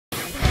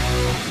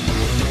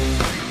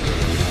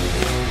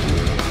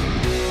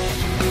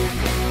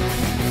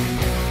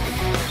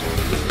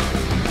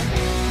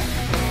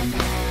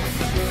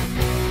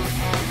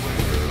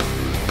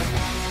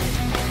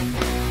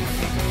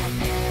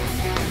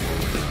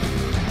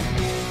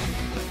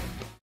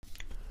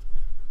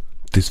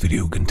This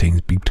video contains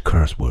beeped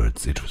curse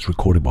words. It was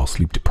recorded while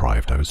sleep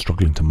deprived. I was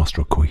struggling to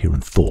muster a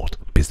coherent thought.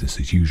 Business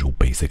as usual,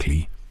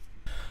 basically.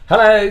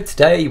 Hello,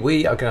 today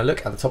we are going to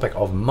look at the topic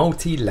of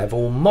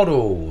multi-level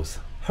models.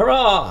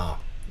 Hurrah!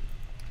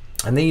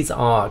 And these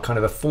are kind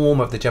of a form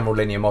of the general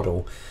linear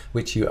model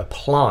which you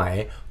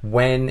apply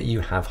when you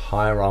have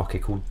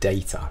hierarchical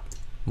data.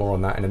 More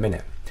on that in a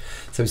minute.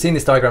 So we've seen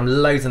this diagram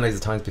loads and loads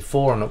of times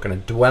before. I'm not going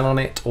to dwell on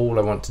it. All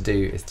I want to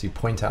do is to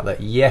point out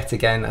that yet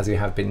again, as we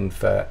have been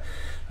for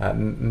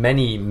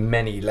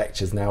many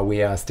lectures now,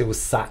 we are still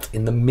sat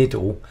in the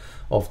middle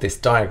of this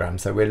diagram.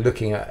 So we're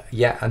looking at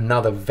yet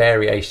another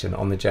variation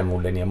on the general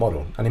linear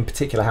model, and in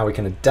particular how we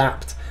can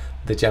adapt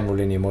the general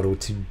linear model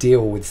to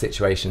deal with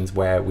situations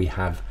where we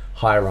have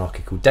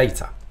hierarchical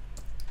data.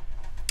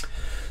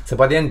 So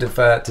by the end of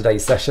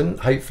today's session,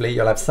 hopefully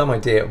you'll have some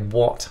idea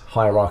what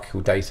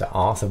hierarchical data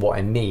are, so what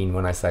I mean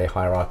when I say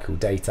hierarchical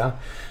data,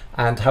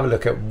 and have a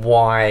look at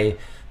why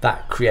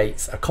that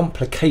creates a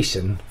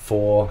complication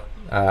for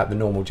the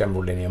normal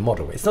general linear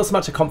model. It's not so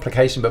much a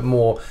complication, but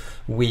more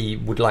we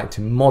would like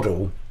to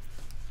model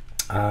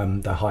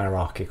the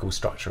hierarchical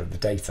structure of the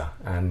data,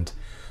 and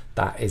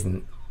that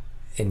isn't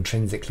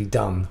intrinsically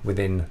done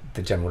within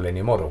the general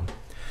linear model.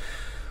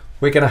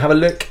 We're going to have a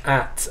look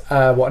at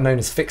what are known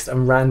as fixed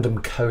and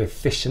random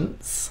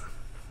coefficients,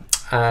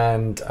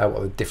 and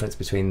what the difference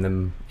between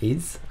them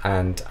is,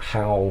 and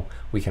how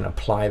we can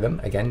apply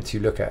them, again, to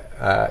look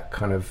at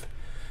kind of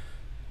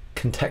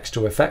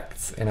contextual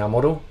effects in our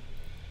model.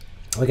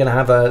 We're going to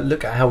have a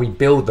look at how we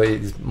build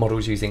these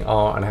models using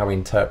R and how we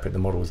interpret the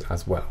models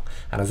as well.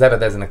 And as ever,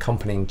 there's an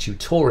accompanying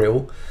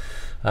tutorial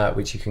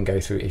which you can go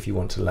through if you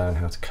want to learn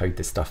how to code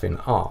this stuff in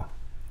R.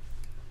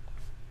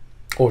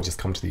 Or just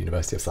come to the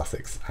University of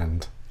Sussex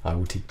and I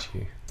will teach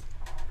you.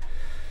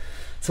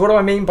 So what do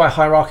I mean by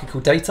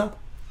hierarchical data?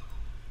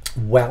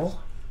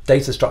 Well,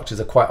 data structures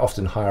are quite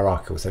often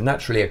hierarchical. So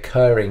naturally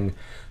occurring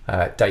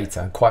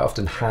data quite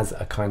often has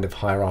a kind of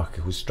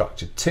hierarchical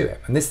structure to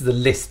it. And this is a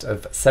list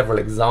of several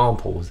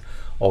examples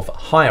of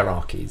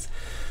hierarchies.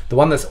 The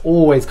one that's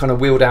always kind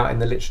of wheeled out in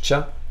the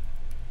literature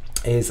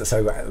is,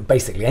 so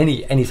basically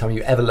any time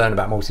you ever learn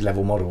about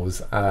multi-level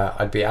models,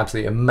 I'd be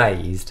absolutely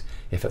amazed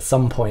if at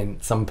some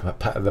point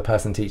the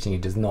person teaching you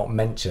does not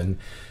mention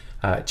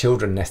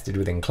children nested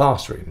within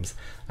classrooms.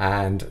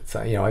 And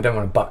so, you know, I don't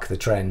want to buck the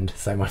trend,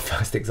 so my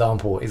first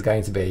example is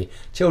going to be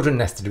children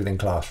nested within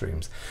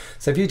classrooms.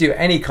 So if you do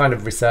any kind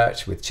of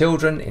research with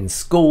children in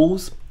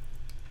schools,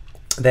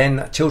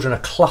 then children are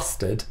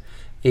clustered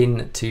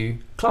into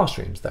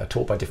classrooms that are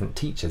taught by different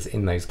teachers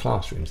in those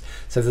classrooms.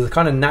 So there's a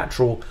kind of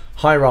natural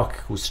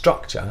hierarchical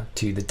structure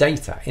to the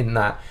data, in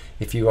that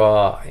if you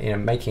are, you know,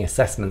 making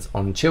assessments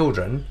on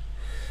children,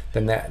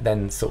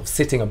 then sort of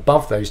sitting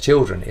above those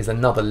children is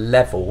another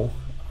level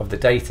of the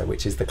data,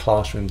 which is the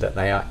classroom that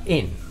they are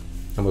in.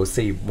 And we'll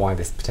see why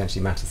this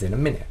potentially matters in a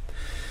minute.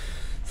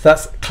 So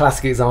that's a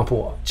classic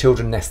example,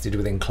 children nested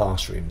within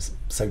classrooms.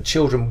 So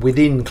children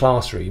within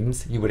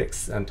classrooms, you would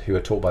and who are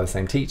taught by the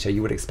same teacher,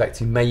 you would expect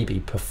to maybe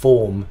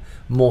perform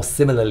more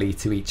similarly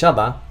to each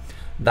other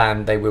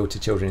than they will to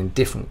children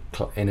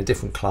in a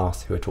different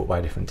class who are taught by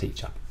a different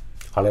teacher.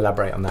 I'll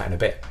elaborate on that in a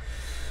bit.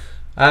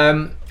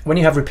 When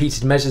you have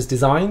repeated measures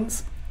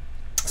designs,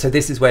 so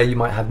this is where you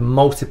might have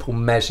multiple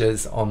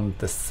measures on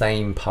the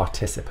same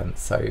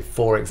participants. So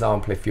for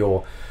example, if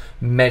you're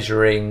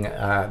measuring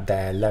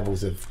their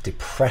levels of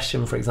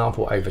depression, for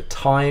example, over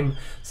time,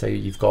 so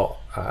you've got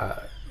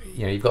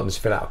you've got them to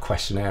fill out a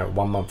questionnaire at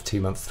 1 month,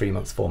 2 months, 3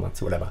 months, 4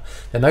 months, or whatever,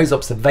 then those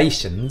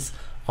observations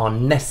are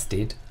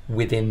nested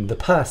within the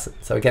person.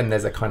 So again,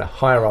 there's a kind of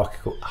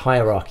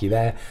hierarchy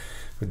there,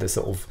 with the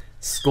sort of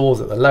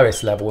scores at the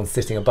lowest level, and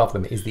sitting above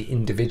them is the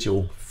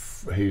individual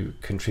who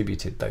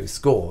contributed those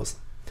scores.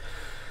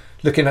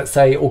 Looking at,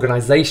 say,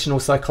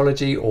 organizational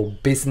psychology or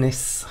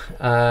business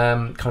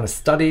kind of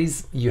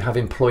studies, you have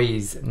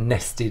employees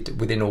nested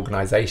within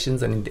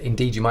organizations, and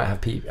indeed you might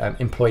have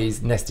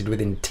employees nested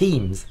within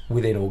teams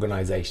within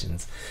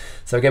organizations.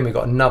 So again, we've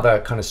got another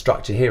kind of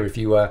structure here. If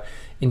you were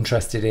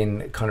interested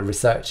in kind of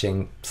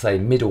researching, say,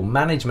 middle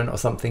management or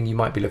something, you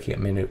might be looking at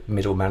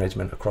middle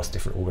management across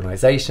different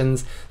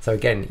organizations. So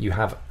again, you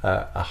have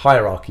a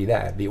hierarchy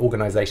there. The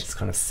organizations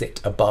kind of sit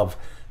above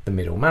the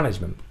middle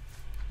management.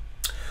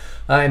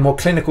 In more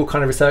clinical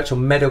kind of research or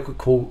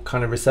medical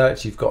kind of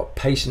research, you've got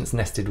patients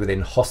nested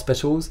within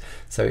hospitals.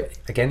 So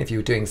again, if you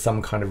were doing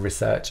some kind of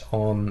research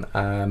on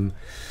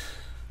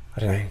I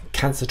don't know,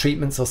 cancer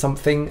treatments or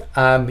something,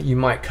 you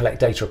might collect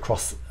data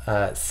across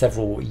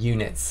several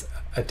units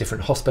at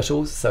different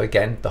hospitals. So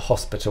again, the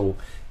hospital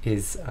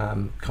is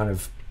kind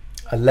of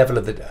a level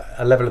of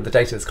the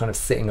data that's kind of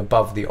sitting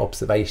above the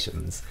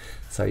observations.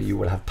 So you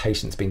will have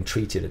patients being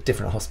treated at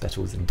different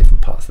hospitals in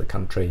different parts of the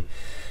country.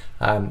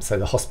 So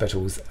the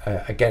hospitals,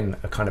 again,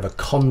 are kind of a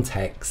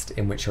context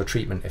in which your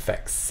treatment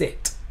effects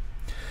sit.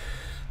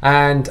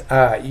 And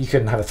you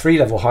can have a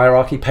 3-level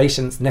hierarchy,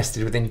 patients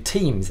nested within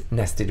teams,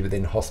 nested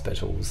within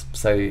hospitals.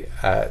 So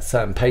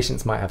certain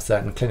patients might have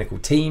certain clinical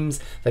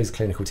teams. Those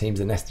clinical teams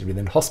are nested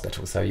within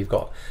hospitals. So you've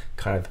got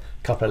kind of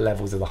a couple of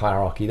levels of the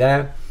hierarchy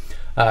there.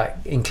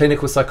 In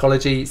clinical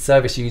psychology,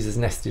 service users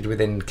nested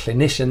within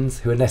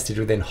clinicians who are nested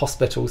within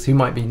hospitals, who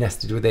might be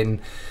nested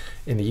within,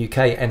 in the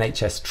UK,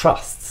 NHS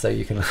trusts. So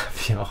you can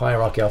have, you know,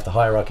 hierarchy after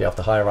hierarchy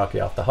after hierarchy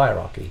after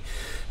hierarchy.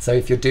 So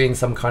if you're doing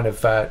some kind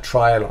of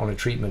trial on a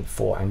treatment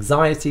for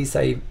anxiety,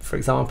 say, for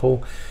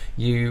example,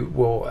 you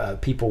will,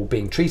 people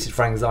being treated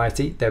for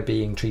anxiety, they're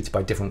being treated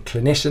by different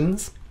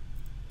clinicians.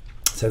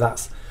 So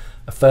that's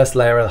a first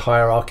layer of the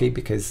hierarchy,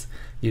 because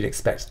you'd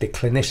expect the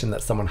clinician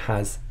that someone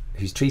has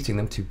who's treating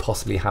them to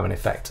possibly have an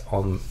effect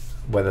on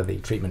whether the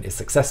treatment is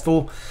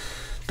successful.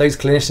 Those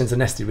clinicians are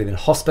nested within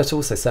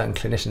hospitals, so certain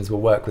clinicians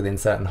will work within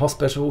certain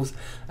hospitals,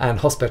 and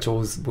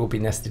hospitals will be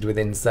nested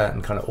within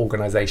certain kind of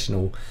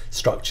organisational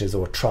structures,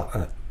 or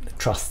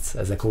trusts,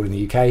 as they're called in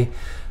the UK.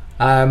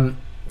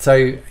 So,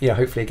 you know,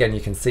 hopefully again you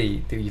can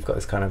see that you've got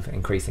this kind of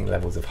increasing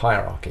levels of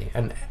hierarchy,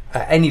 and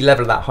at any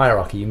level of that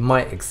hierarchy you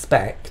might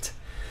expect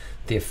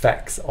the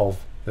effects of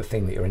the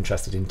thing that you're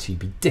interested in to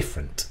be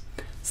different.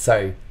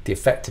 So the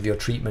effect of your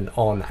treatment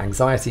on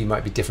anxiety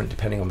might be different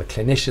depending on the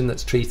clinician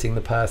that's treating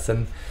the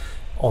person,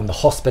 on the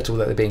hospital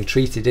that they're being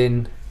treated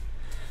in,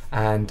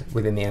 and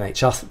within the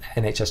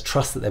NHS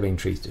trust that they're being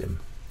treated in.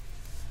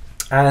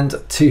 And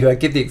to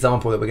give the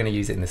example that we're going to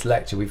use in this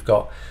lecture, we've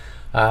got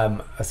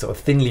a sort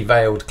of thinly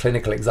veiled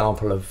clinical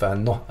example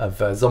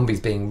of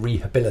zombies being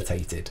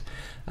rehabilitated.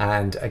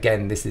 And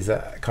again, this is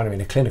kind of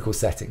in a clinical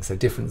setting, so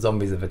different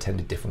zombies have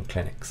attended different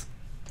clinics.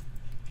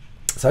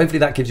 So hopefully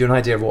that gives you an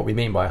idea of what we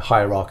mean by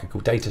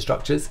hierarchical data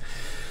structures.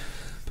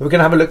 But we're going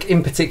to have a look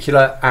in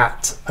particular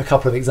at a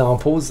couple of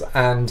examples,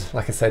 and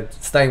like I said,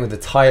 staying with the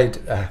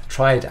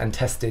tried and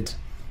tested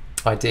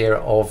idea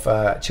of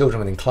children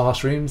within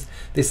classrooms,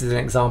 this is an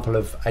example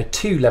of a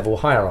 2-level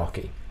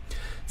hierarchy.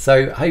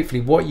 So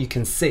hopefully what you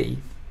can see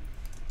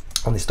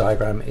on this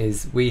diagram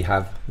is we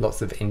have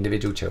lots of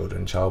individual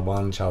children, child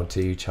 1, child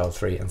 2, child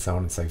 3, and so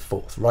on and so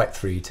forth, right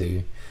through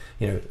to,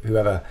 you know,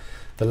 whoever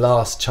the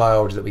last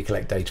child that we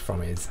collect data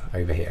from is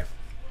over here.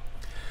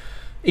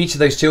 Each of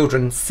those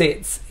children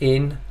sits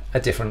in a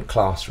different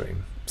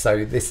classroom.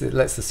 So this is,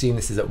 let's assume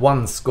this is at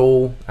one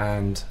school,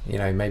 and you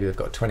know, maybe they've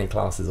got 20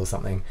 classes or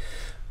something.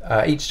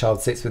 Each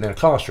child sits within a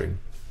classroom,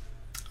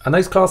 and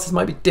those classes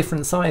might be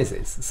different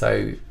sizes.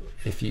 So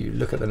if you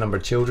look at the number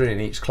of children in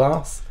each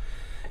class,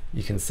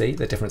 you can see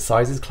the different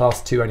sizes.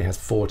 Class 2 only has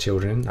 4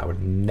 children. That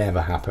would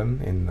never happen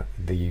in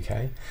the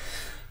UK.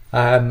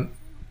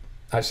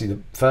 Actually, the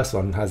first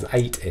one has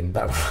 8 in.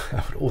 That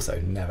would also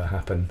never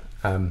happen.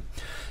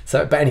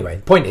 But anyway,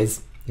 the point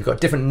is, you've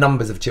got different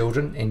numbers of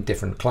children in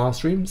different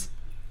classrooms,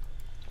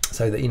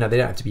 so that, you know, they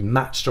don't have to be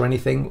matched or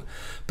anything.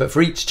 But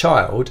for each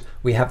child,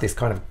 we have this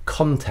kind of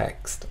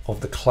context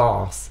of the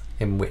class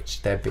in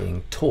which they're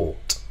being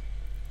taught.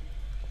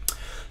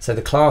 So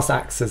the class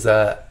acts as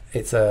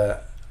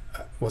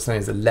what's known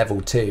as a level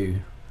 2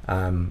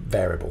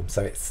 variable.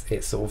 So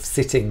it's sort of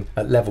sitting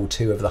at level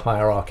 2 of the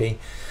hierarchy.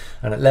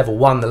 And at level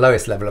 1, the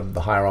lowest level of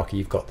the hierarchy,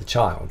 you've got the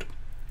child.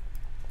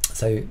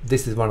 So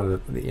this is one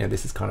of the, you know,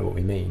 this is kind of what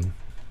we mean.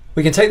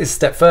 We can take this a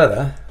step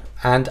further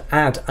and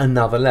add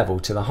another level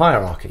to the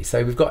hierarchy.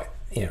 So we've got,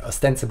 you know,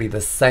 ostensibly the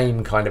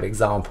same kind of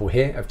example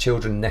here of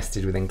children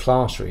nested within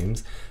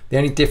classrooms. The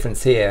only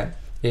difference here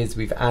is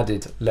we've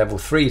added level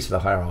 3 to the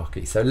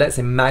hierarchy. So let's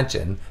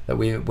imagine that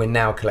we're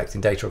now collecting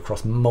data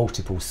across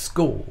multiple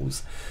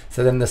schools.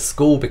 So then the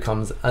school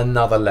becomes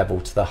another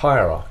level to the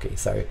hierarchy.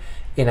 So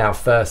in our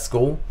first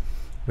school,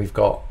 we've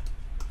got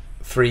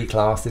 3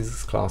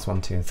 classes, class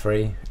 1, 2, and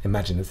 3,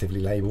 imaginatively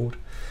labelled.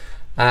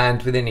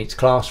 And within each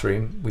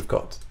classroom, we've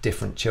got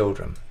different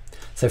children.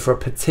 So for a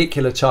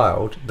particular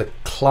child, the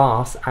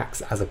class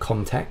acts as a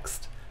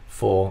context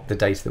for the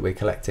data that we're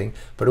collecting,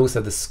 but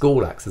also the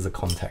school acts as a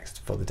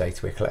context for the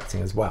data we're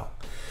collecting as well.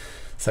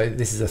 So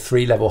this is a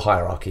 3-level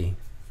hierarchy.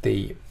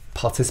 The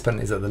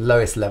participant is at the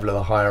lowest level of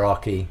the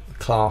hierarchy,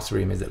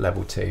 classroom is at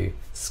level 2,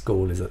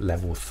 school is at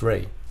level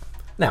 3.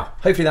 Now,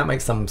 hopefully that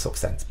makes some sort of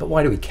sense, but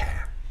why do we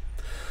care?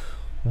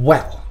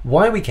 Well,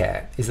 why we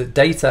care is that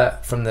data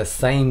from the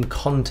same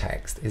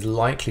context is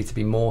likely to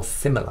be more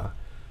similar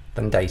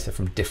than data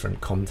from different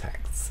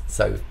contexts.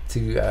 So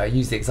to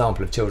use the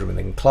example of children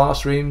within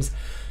classrooms,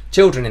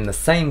 children in the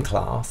same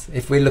class,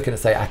 if we're looking at,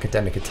 say,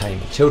 academic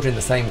attainment, children in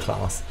the same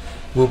class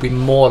will be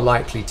more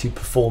likely to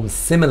perform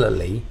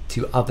similarly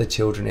to other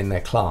children in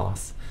their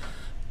class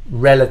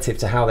relative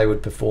to how they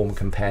would perform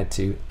compared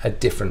to a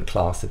different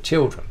class of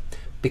children.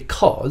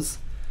 Because,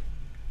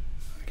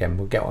 again,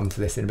 we'll get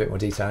onto this in a bit more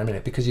detail in a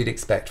minute, because you'd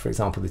expect, for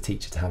example, the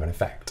teacher to have an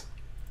effect.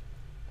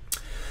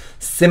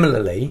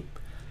 Similarly,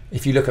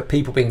 if you look at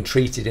people being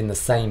treated in the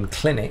same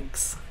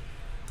clinics,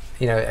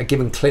 you know, a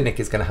given clinic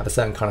is going to have a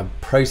certain kind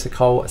of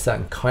protocol, a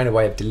certain kind of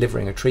way of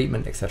delivering a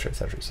treatment, etc.,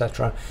 etc.,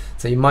 etc.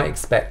 So you might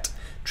expect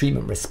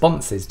treatment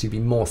responses to be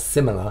more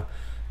similar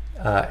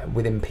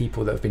within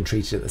people that have been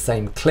treated at the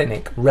same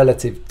clinic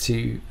relative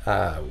to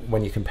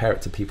when you compare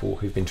it to people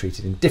who've been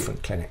treated in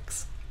different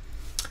clinics.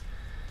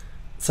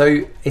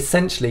 So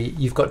essentially,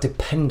 you've got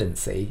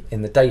dependency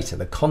in the data.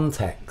 The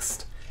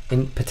context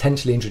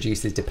potentially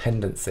introduces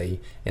dependency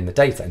in the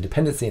data, and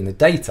dependency in the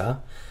data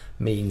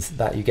means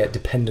that you get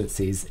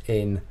dependencies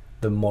in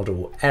the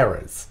model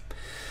errors.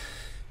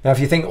 Now, if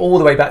you think all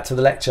the way back to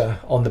the lecture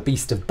on the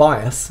beast of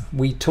bias,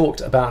 we talked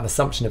about an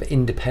assumption of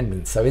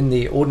independence. So in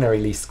the ordinary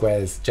least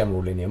squares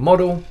general linear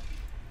model,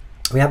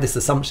 we have this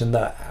assumption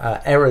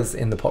that errors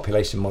in the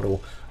population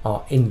model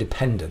are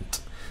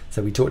independent.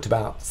 So we talked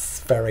about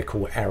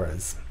spherical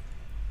errors.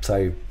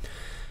 So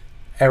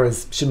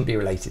errors shouldn't be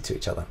related to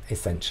each other,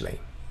 essentially.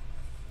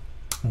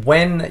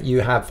 When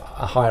you have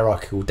a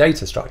hierarchical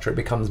data structure, it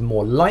becomes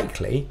more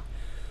likely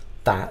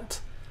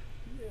that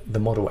the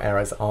model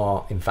errors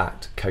are in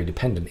fact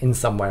codependent in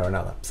some way or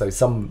another. So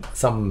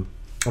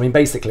I mean,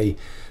 basically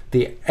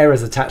the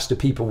errors attached to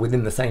people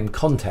within the same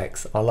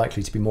context are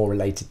likely to be more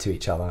related to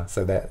each other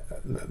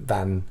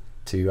than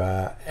to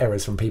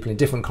errors from people in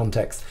different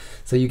contexts.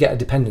 So you get a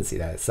dependency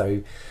there.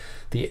 So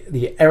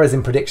the errors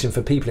in prediction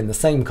for people in the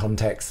same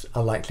context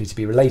are likely to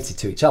be related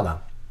to each other.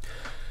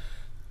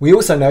 We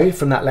also know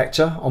from that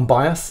lecture on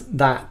bias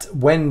that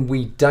when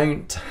we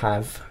don't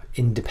have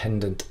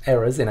independent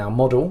errors in our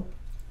model,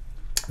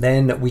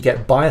 then we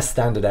get bias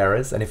standard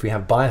errors, and if we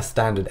have bias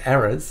standard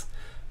errors,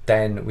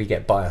 then we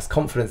get biased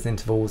confidence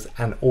intervals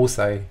and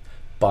also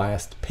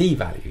biased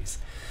p-values.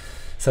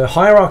 So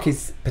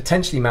hierarchies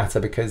potentially matter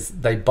because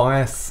they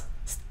bias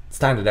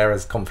standard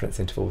errors, confidence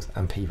intervals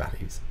and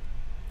p-values.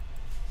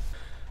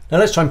 Now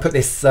let's try and put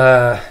this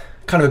kind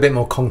of a bit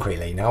more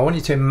concretely. Now I want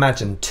you to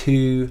imagine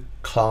two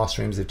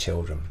classrooms of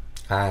children,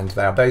 and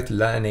they are both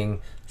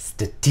learning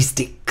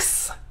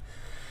statistics.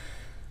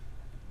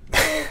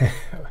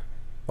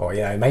 Or,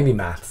 you know, maybe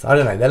maths, I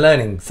don't know, they're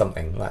learning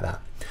something like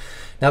that.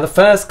 Now the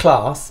first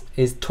class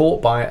is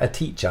taught by a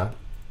teacher,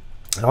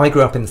 and I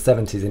grew up in the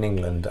 70s in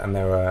England, and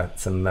there were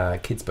some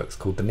kids books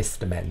called the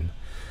Mr. Men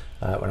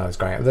when I was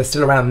growing up. They're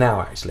still around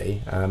now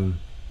actually,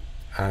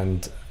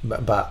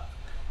 but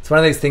it's one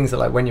of those things that,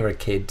 like, when you're a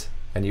kid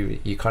and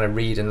you kind of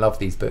read and love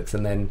these books,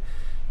 and then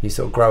you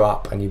sort of grow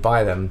up and you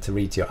buy them to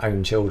read to your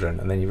own children,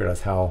 and then you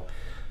realise how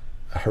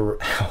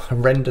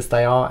horrendous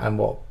they are and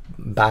what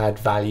bad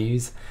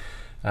values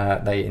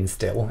they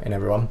instill in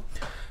everyone.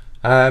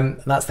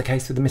 That's the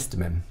case with the Mr.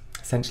 Men.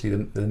 Essentially,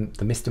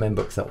 the Mr. Men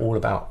books are all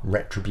about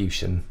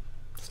retribution.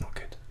 It's not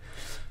good.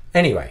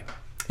 Anyway,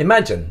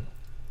 imagine,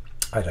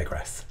 I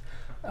digress.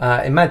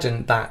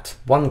 Imagine that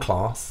one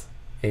class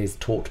is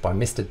taught by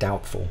Mr.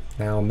 Doubtful.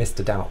 Now,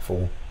 Mr.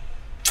 Doubtful,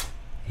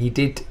 he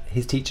did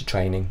his teacher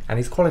training and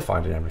he's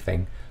qualified in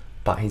everything,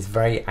 but he's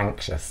very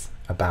anxious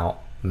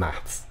about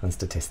maths and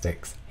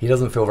statistics. He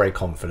doesn't feel very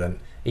confident,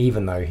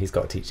 even though he's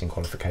got a teaching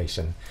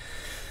qualification.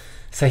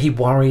 So he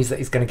worries that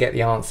he's going to get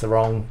the answer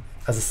wrong.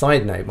 As a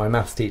side note, my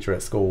maths teacher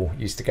at school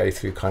used to go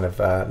through kind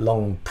of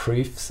long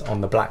proofs on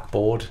the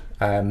blackboard.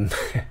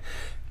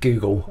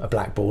 Google a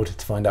blackboard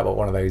to find out what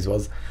one of those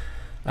was.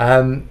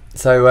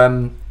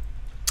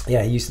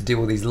 Yeah, he used to do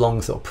all these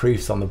long sort of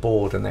proofs on the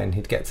board, and then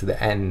he'd get to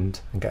the end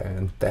and go,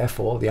 and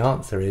therefore the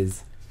answer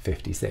is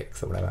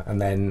 56 or whatever. And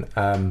then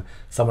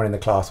someone in the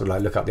class would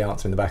like look up the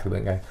answer in the back of the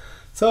book and go,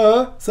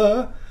 sir,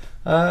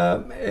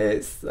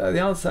 it's the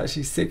answer's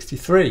actually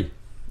 63.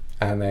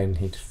 And then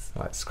he'd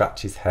like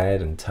scratch his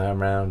head and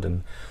turn around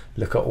and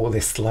look at all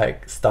this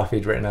like stuff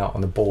he'd written out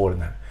on the board,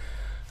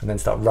 and then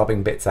start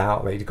rubbing bits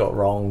out that he'd got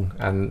wrong.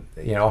 And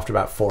you know, after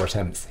about 4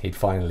 attempts, he'd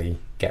finally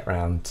get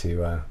round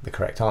to the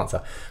correct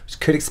answer, which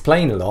could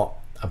explain a lot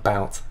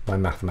about my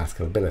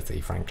mathematical ability,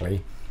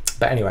 frankly.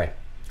 But anyway,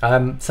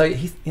 so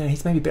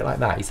he's maybe a bit like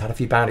that. He's had a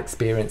few bad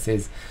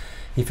experiences.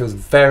 He feels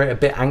a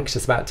bit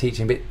anxious about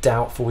teaching, a bit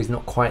doubtful. He's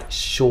not quite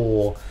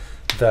sure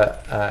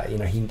that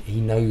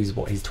he knows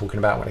what he's talking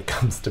about when it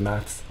comes to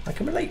maths. I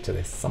can relate to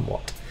this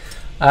somewhat.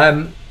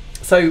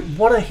 So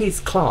what are his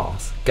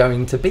class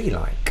going to be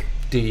like,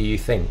 do you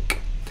think?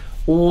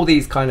 All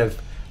these kind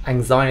of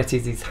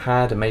anxieties he's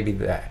had, and maybe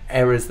the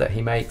errors that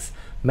he makes,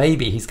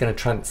 maybe he's going to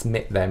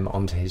transmit them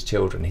onto his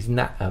children,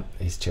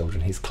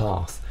 his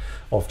class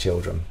of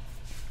children.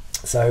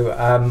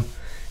 So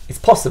it's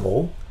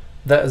possible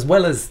that as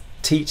well as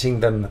teaching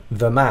them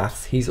the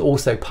maths, he's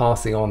also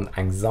passing on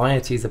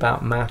anxieties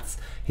about maths,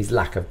 his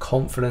lack of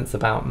confidence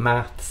about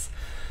maths,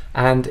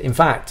 and in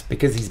fact,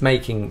 because he's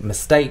making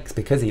mistakes,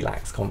 because he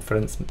lacks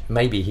confidence,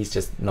 maybe he's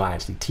just not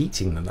actually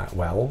teaching them that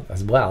well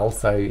as well.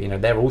 So you know,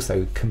 they're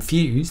also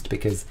confused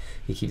because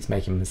he keeps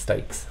making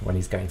mistakes when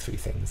he's going through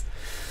things.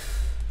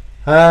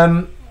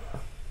 So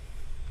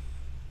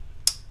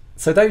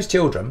those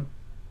children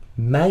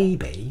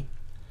maybe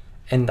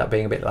end up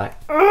being a bit like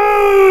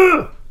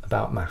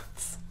about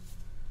maths,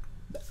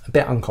 a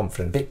bit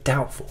unconfident, a bit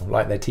doubtful,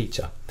 like their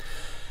teacher.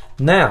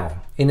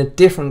 Now, in a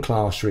different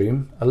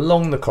classroom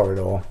along the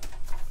corridor,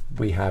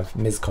 we have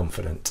Ms.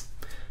 Confident,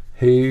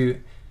 who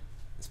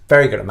is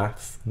very good at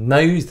maths,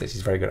 knows that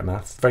she's very good at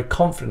maths, very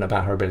confident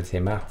about her ability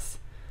in maths,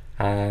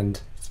 and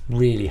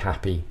really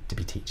happy to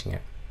be teaching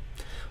it.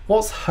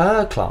 What's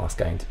her class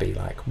going to be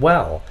like?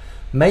 Well,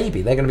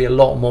 maybe they're going to be a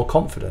lot more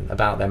confident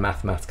about their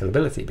mathematical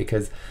ability,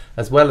 because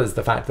as well as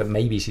the fact that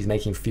maybe she's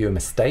making fewer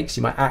mistakes,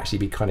 she might actually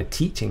be kind of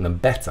teaching them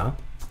better,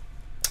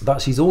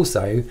 but she's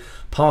also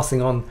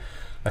passing on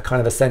a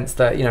kind of a sense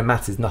that, you know,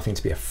 maths is nothing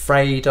to be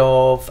afraid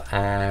of,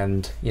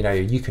 and, you know,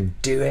 you can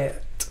do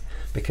it,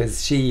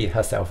 because she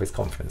herself is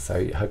confident.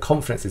 So her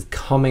confidence is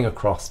coming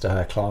across to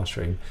her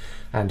classroom,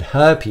 and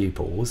her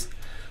pupils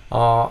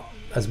are,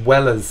 as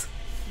well as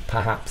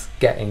perhaps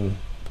getting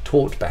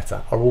taught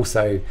better, are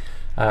also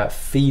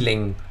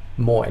feeling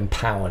more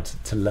empowered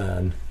to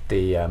learn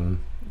the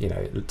you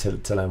know,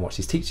 to learn what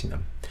she's teaching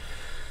them.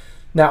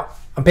 Now,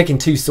 I'm picking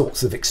two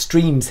sorts of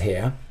extremes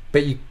here,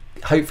 but you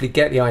hopefully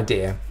get the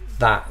idea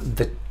that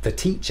the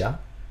teacher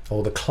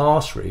or the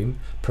classroom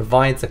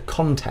provides a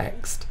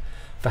context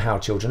for how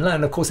children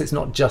learn. Of course, it's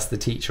not just the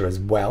teacher as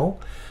well.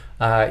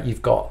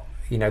 You've got,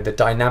 you know, the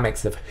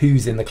dynamics of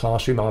who's in the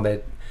classroom. Are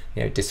there,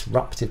 you know,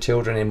 disruptive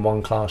children in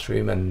one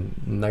classroom and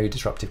no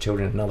disruptive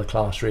children in another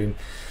classroom?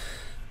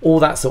 All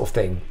that sort of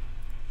thing.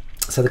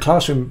 So the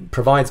classroom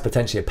provides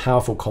potentially a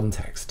powerful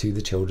context to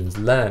the children's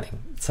learning.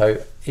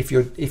 So if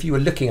you were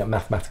looking at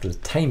mathematical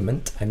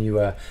attainment and you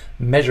were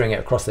measuring it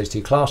across those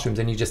two classrooms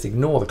and you just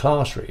ignore the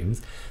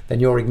classrooms, then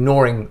you're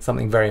ignoring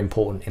something very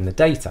important in the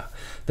data.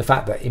 The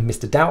fact that in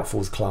Mr.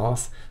 Doubtful's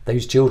class,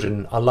 those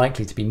children are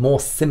likely to be more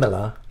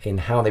similar in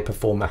how they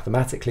perform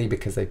mathematically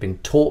because they've been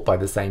taught by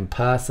the same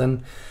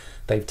person.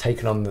 They've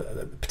taken on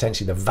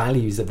potentially the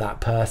values of that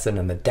person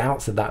and the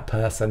doubts of that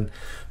person,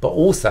 but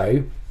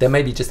also they're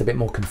maybe just a bit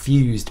more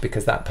confused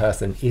because that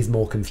person is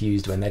more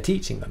confused when they're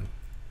teaching them.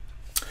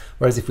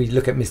 Whereas if we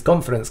look at Miss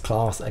Confident's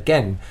class,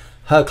 again,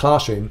 her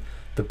classroom,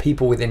 the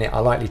people within it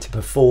are likely to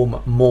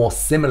perform more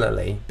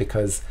similarly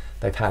because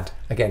they've had,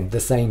 again, the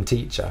same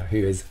teacher who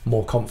is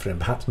more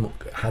confident, perhaps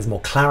has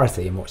more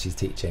clarity in what she's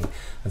teaching,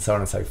 and so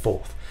on and so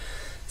forth.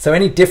 So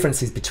any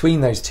differences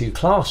between those two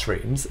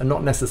classrooms are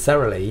not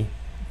necessarily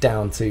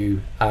down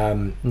to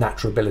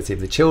natural ability of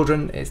the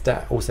children, it's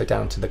also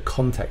down to the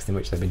context in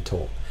which they've been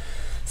taught.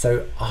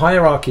 So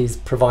hierarchies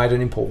provide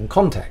an important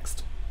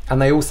context,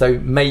 and they also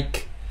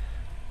make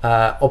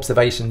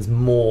observations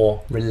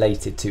more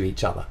related to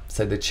each other.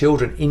 So the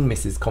children in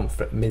Ms.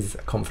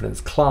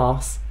 Confident's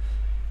class,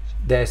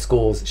 their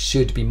scores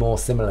should be more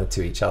similar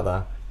to each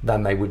other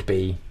than they would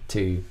be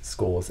to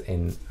scores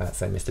in,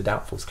 say, Mr.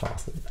 Doubtful's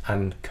class.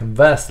 And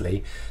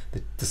conversely,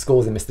 the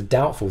scores in Mr.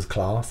 Doubtful's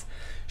class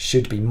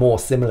should be more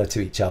similar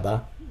to each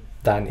other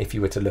than if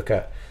you were to look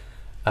at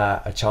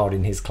a child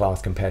in his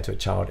class compared to a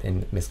child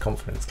in Miss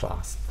Confident's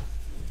class.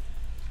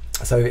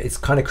 So it's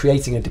kind of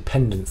creating a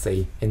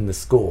dependency in the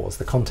scores.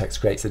 The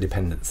context creates a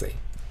dependency.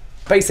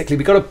 Basically,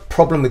 we've got a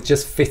problem with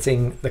just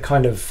fitting the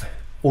kind of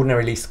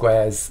ordinary least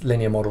squares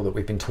linear model that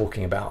we've been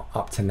talking about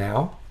up to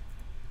now,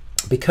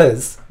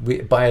 because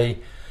by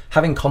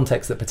having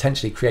contexts that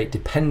potentially create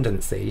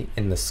dependency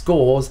in the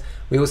scores,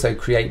 we also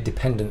create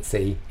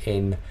dependency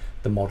in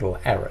the model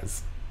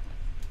errors,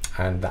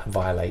 and that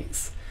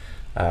violates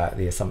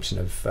the assumption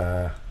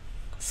of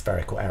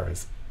spherical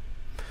errors.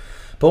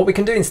 But what we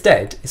can do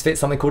instead is fit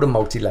something called a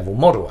multi-level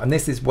model, and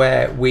this is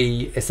where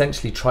we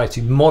essentially try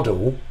to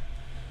model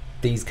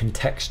these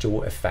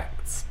contextual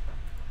effects.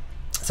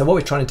 So what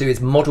we're trying to do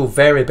is model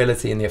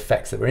variability in the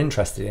effects that we're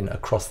interested in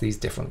across these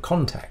different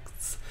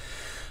contexts.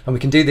 And we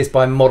can do this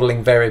by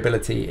modeling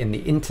variability in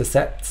the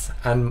intercepts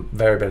and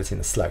variability in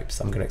the slopes.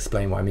 I'm going to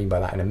explain what I mean by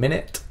that in a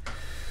minute.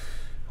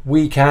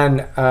 We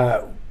can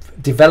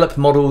develop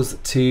models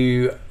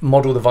to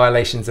model the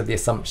violations of the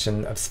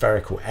assumption of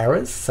spherical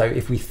errors. So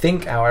if we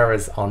think our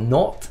errors are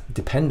not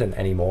dependent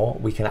anymore,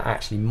 we can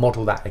actually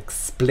model that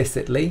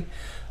explicitly.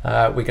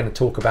 We're going to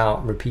talk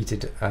about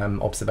repeated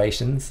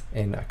observations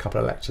in a couple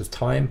of lectures'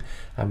 time,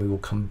 and we will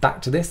come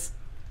back to this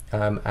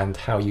and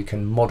how you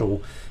can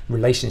model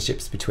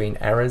relationships between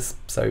errors.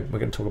 So we're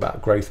going to talk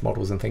about growth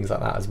models and things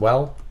like that as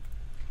well.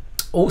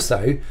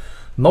 Also,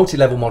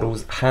 multi-level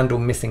models handle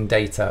missing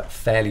data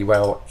fairly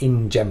well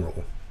in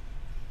general.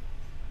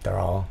 There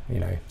are,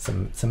 you know,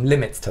 some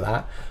limits to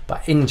that,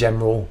 but in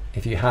general,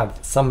 if you have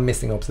some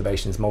missing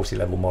observations,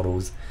 multi-level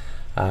models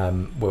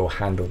will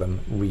handle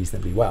them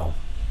reasonably well,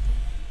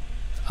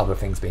 other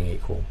things being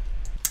equal.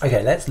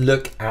 Okay, let's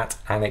look at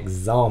an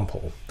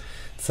example.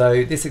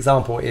 So this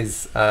example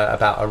is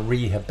about a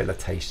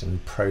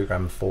rehabilitation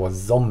program for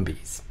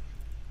zombies.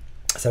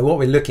 So what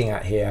we're looking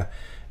at here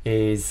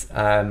is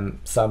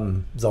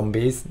some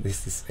zombies.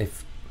 This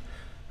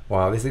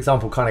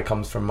example kind of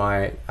comes from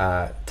my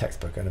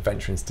textbook, An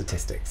Adventure in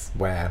Statistics,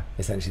 where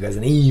essentially there's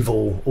an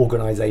evil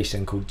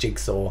organization called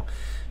Jigsaw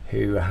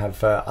who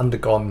have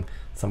undergone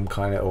some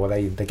kind of, or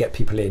they get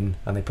people in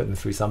and they put them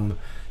through some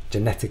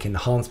genetic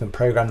enhancement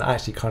program that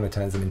actually kind of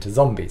turns them into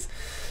zombies.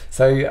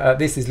 So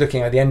this is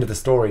looking at the end of the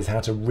story, is how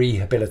to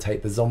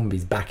rehabilitate the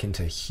zombies back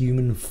into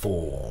human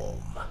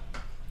form.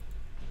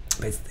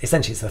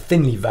 Essentially, it's a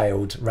thinly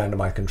veiled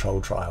randomized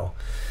controlled trial.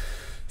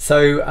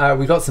 So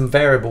we've got some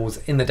variables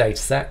in the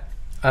data set.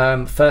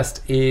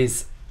 First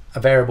is a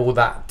variable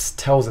that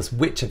tells us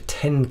which of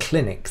 10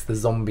 clinics the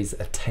zombies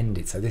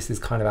attended. So this is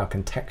kind of our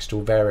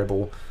contextual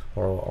variable,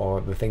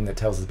 or the thing that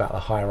tells us about the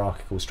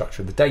hierarchical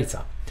structure of the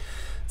data.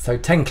 So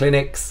 10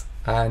 clinics,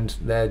 and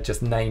they're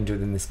just named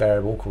within this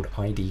variable called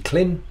ID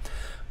clin.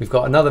 We've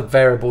got another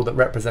variable that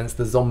represents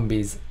the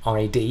zombies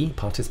ID,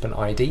 participant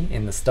ID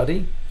in the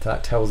study. So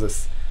that tells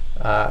us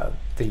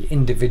the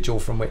individual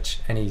from which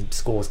any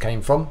scores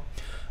came from.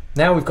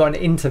 Now we've got an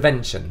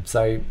intervention.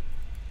 So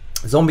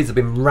zombies have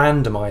been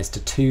randomized to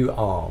 2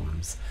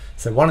 arms.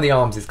 So one of the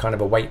arms is kind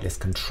of a waitlist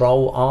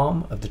control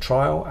arm of the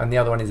trial, and the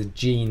other one is a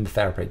gene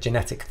therapy,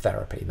 genetic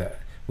therapy, that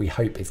we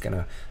hope is going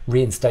to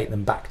reinstate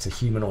them back to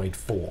humanoid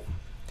form.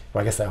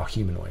 Well, I guess they are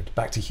humanoid,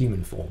 back to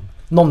human form,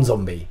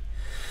 non-zombie.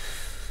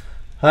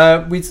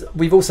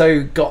 We've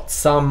also got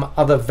some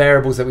other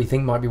variables that we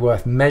think might be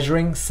worth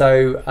measuring.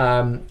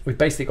 So we've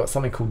basically got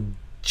something called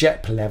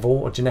GEP level,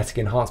 or genetic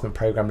enhancement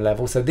program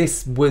level. So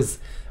this was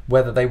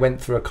whether they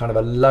went through a kind of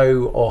a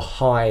low or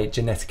high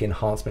genetic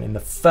enhancement in the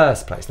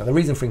first place. Now the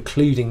reason for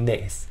including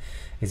this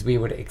is we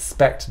would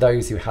expect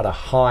those who had a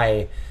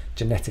high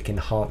genetic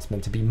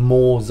enhancement to be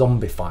more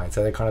zombified,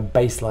 so their kind of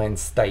baseline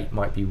state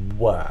might be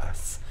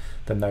worse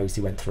than those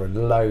who went through a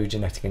low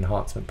genetic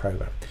enhancement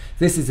program.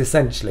 This is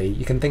essentially,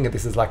 you can think of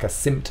this as like a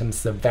symptom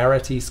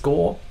severity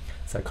score,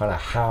 so kind of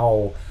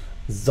how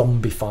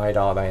zombified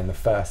are they in the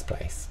first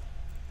place.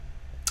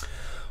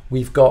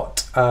 We've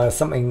got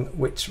something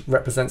which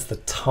represents the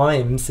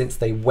time since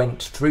they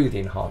went through the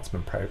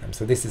enhancement program.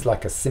 So this is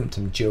like a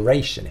symptom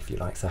duration, if you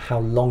like. So how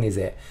long is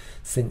it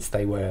since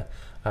they were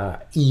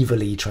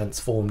evilly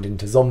transformed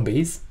into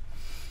zombies?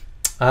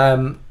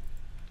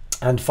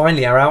 And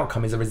finally, our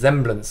outcome is a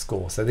resemblance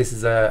score. So this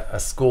is a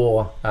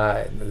score,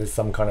 there's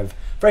some kind of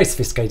very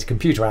sophisticated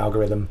computer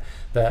algorithm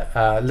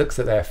that looks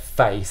at their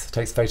face,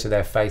 takes a photo of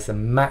their face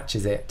and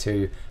matches it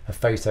to a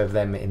photo of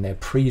them in their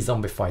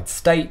pre-zombified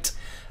state,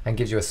 and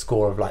gives you a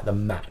score of like the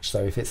match.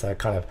 So if it's a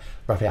kind of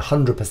roughly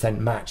 100%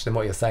 match, then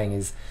what you're saying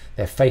is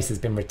their face has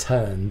been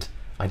returned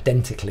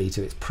identically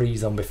to its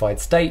pre-zombified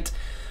state.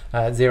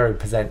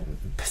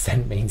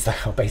 0% means they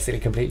are basically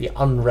completely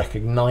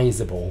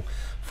unrecognizable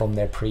from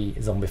their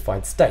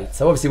pre-zombified state.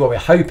 So obviously what we're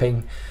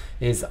hoping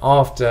is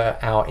after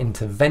our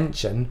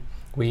intervention,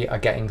 we are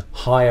getting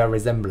higher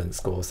resemblance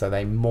scores, so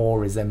they more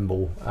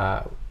resemble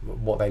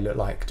what they look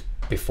like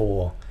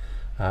before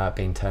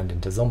being turned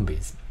into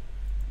zombies.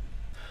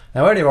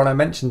 Now earlier on I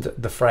mentioned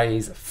the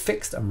phrase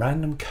fixed and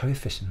random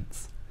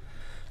coefficients,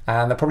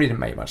 and that probably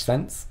didn't make much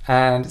sense,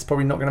 and it's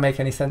probably not going to make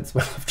any sense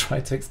when I've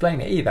tried to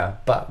explain it either,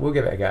 but we'll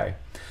give it a go.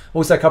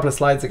 Also, a couple of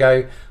slides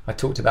ago I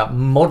talked about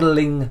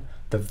modelling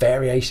the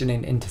variation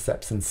in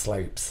intercepts and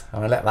slopes,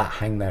 and I let that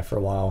hang there for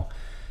a while,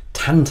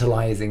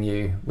 tantalizing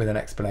you with an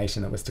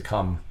explanation that was to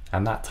come,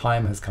 and that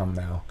time has come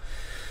now.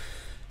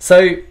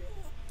 So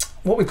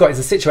what we've got is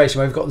a situation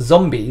where we've got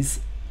zombies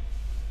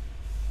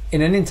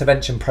in an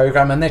intervention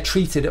program, and they're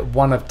treated at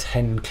 1 of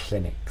 10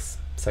 clinics.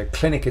 So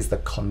clinic is the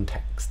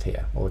context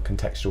here, or the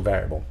contextual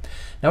variable.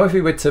 Now if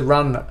we were to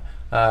run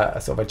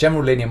a sort of a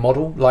general linear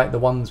model like the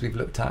ones we've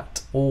looked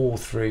at all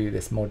through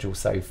this module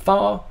so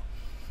far,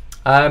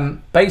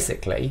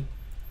 basically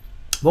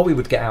what we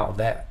would get out of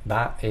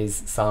that is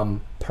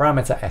some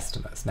parameter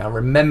estimates. Now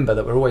remember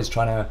that we're always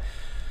trying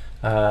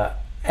to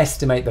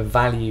estimate the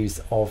values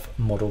of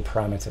model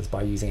parameters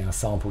by using our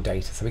sample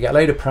data. So we get a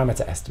load of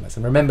parameter estimates,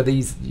 and remember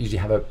these usually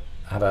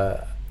have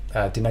a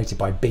denoted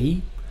by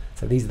B.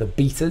 So these are the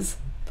betas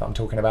that I'm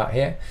talking about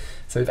here.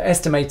 So we've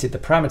estimated the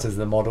parameters of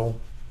the model,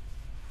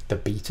 the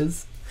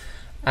betas,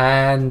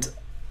 and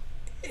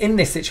in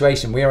this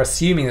situation we are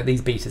assuming that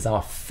these betas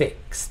are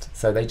fixed,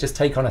 so they just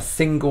take on a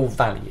single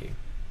value.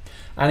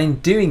 And in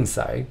doing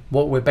so,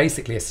 what we're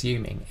basically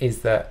assuming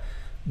is that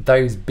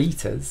those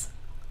betas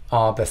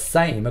are the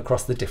same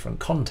across the different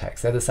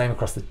contexts. They're the same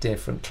across the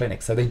different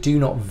clinics, so they do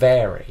not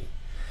vary.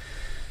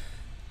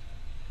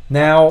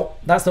 Now,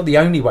 that's not the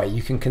only way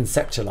you can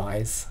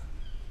conceptualize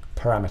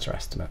parameter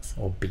estimates,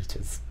 or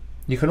betas.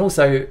 You can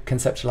also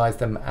conceptualize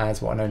them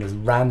as what are known as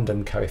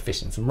random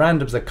coefficients. And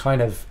randoms are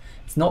kind of,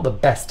 it's not the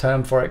best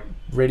term for it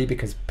really,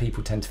 because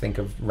people tend to think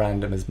of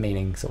random as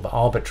meaning sort of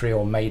arbitrary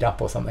or made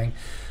up or something,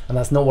 and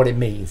that's not what it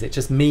means. It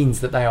just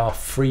means that they are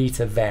free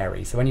to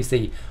vary. So when you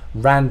see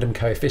random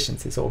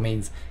coefficients, it sort of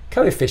means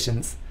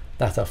coefficients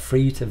that are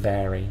free to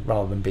vary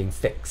rather than being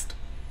fixed.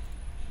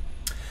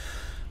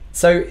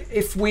 So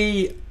if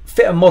we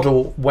fit a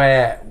model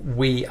where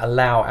we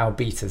allow our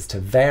betas to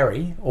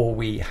vary, or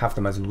we have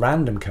them as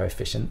random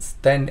coefficients,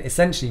 then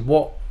essentially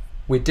what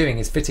we're doing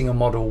is fitting a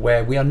model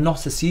where we are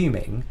not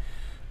assuming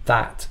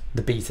that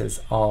the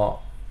betas are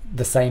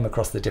the same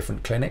across the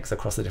different clinics,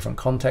 across the different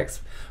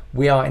contexts.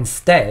 We are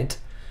instead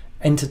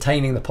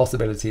entertaining the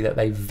possibility that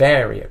they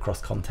vary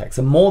across contexts,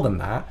 and more than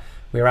that,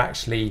 we're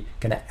actually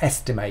going to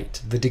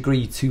estimate the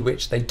degree to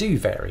which they do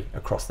vary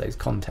across those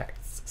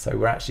contexts. So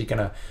we're actually going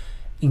to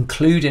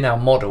include in our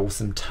model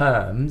some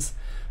terms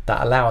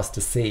that allow us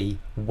to see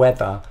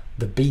whether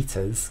the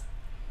betas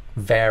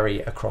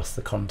vary across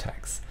the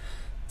context.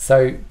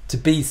 So to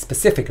be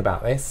specific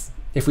about this,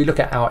 if we look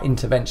at our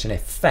intervention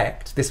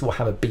effect, this will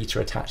have a beta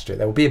attached to it.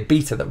 There will be a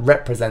beta that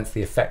represents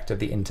the effect of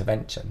the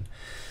intervention.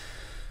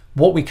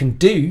 What we can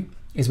do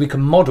is we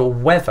can model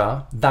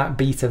whether that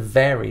beta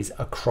varies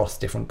across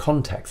different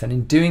contexts. And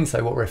in doing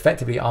so, what we're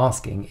effectively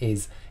asking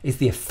is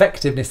the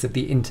effectiveness of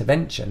the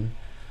intervention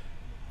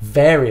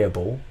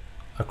variable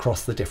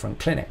across the different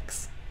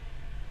clinics?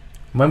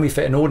 When we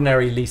fit an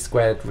ordinary least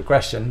squared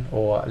regression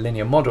or a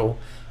linear model,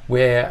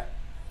 we're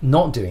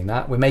not doing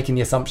that. We're making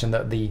the assumption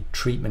that the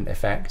treatment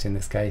effect, in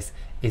this case,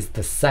 is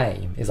the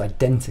same, is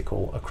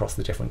identical across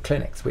the different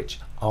clinics, which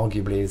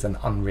arguably is an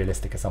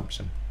unrealistic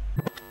assumption.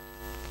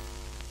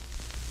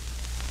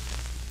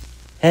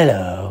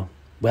 Hello,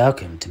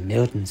 welcome to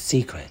Milton's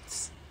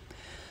Secrets.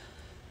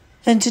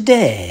 And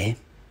today,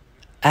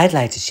 I'd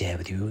like to share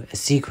with you a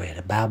secret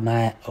about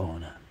my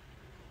owner.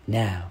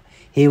 Now,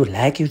 he would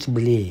like you to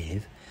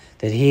believe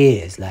that he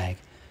is like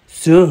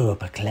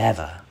super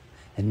clever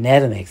and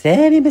never makes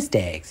any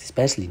mistakes,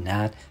 especially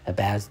not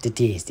about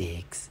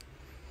statistics.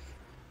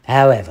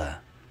 However,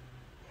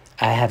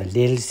 I have a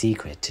little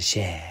secret to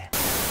share.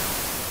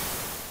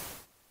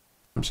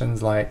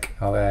 Assumptions like,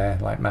 are there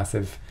like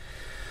massively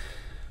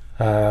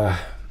the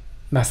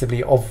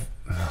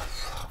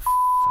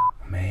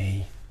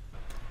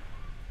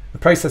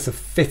process of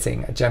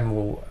fitting a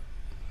general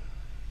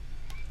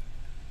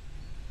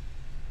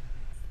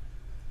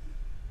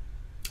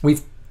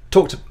we've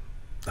talked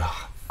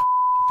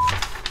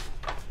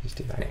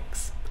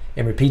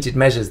in repeated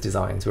measures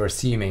designs. We're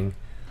assuming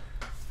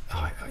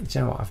do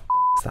you know what, I've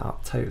that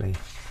up totally,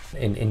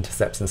 in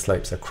intercepts and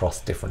slopes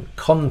across different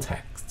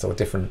contexts or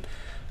different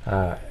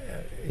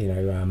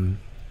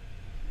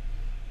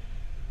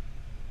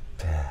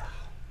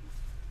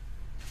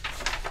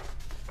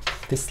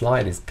this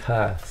slide is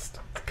cursed.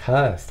 It's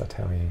cursed, I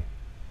tell you.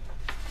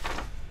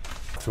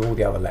 Through all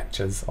the other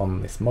lectures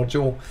on this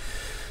module,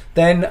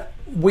 then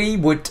we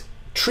would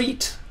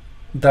treat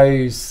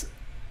those,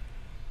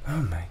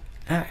 oh my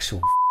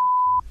actual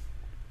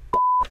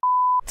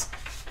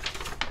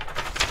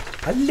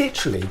I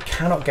literally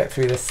cannot get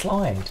through this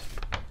slide.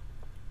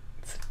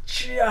 It's a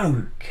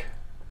joke.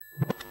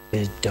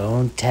 Just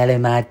don't tell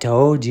him I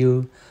told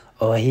you,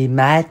 or he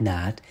might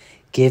not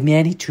give me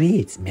any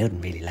treats.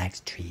 Milton really likes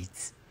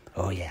treats.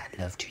 Oh yeah,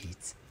 I love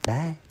treats.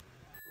 Bye.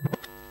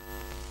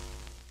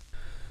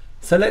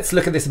 So let's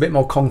look at this a bit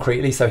more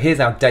concretely. So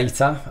here's our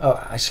data.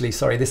 Oh, actually,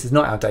 sorry, this is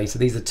not our data.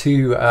 These are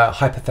two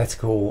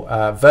hypothetical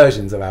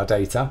versions of our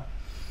data.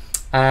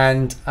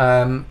 And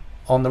on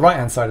the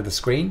right-hand side of the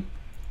screen,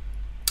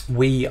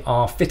 we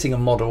are fitting a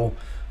model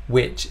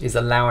which is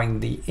allowing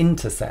the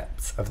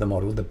intercepts of the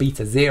model, the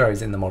beta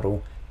zeros in the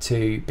model,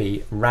 to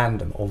be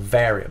random or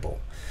variable.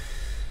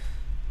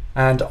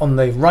 And on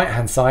the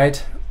right-hand side,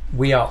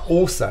 we are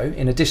also,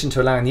 in addition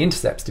to allowing the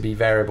intercepts to be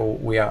variable,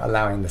 we are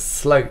allowing the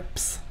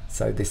slopes,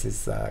 so this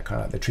is kind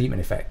of like the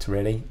treatment effect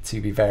really,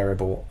 to be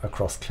variable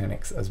across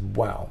clinics as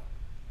well.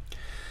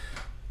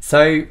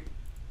 So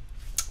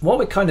what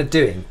we're kind of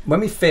doing, when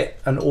we fit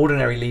an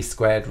ordinary least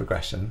squared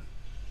regression,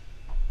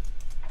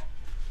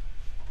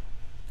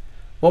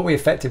 what we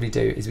effectively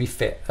do is we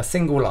fit a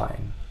single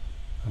line.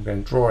 I'm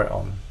going to draw it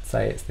on,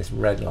 say it's this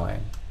red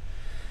line.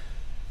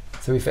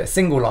 So we fit a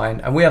single line,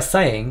 and we are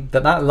saying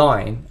that that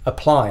line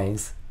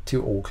applies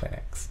to all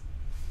clinics.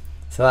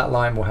 So that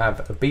line will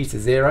have a beta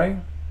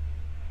 0,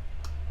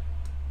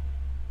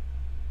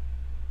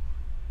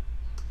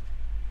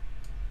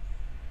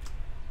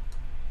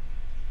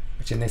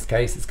 which in this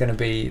case is going to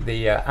be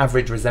the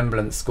average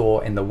resemblance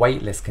score in the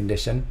waitlist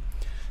condition,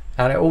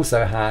 and it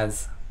also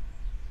has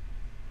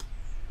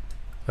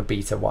a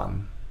beta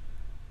 1,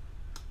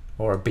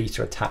 or a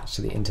beta attached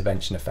to the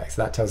intervention effect.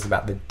 So that tells us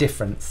about the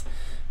difference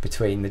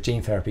between the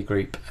gene therapy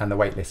group and the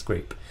waitlist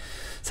group.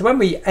 So when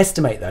we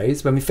estimate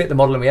those, when we fit the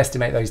model and we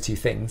estimate those two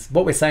things,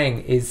 what we're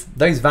saying is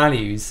those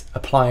values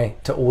apply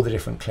to all the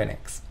different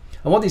clinics.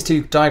 And what these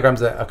two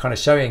diagrams are kind of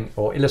showing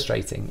or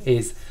illustrating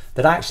is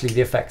that actually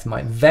the effects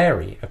might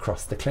vary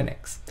across the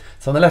clinics.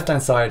 So on the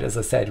left-hand side, as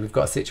I said, we've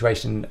got a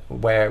situation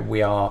where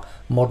we are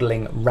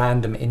modeling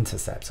random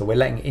intercepts, or we're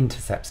letting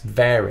intercepts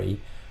vary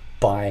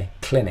by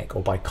clinic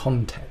or by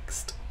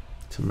context.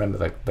 So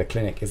remember, the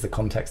clinic is the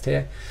context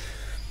here.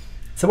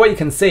 So what you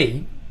can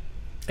see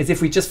is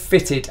if we just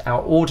fitted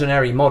our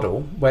ordinary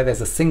model where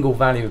there's a single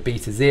value of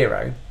beta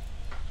 0,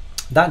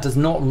 that does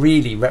not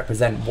really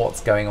represent what's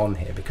going on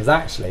here, because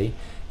actually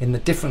in the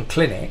different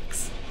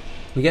clinics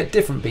we get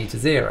different beta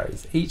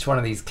zeros. Each one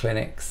of these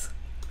clinics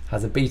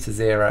has a beta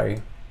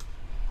 0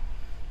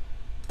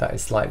 that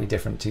is slightly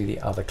different to the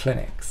other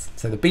clinics.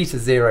 So the beta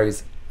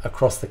zeros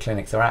across the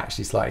clinics are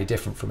actually slightly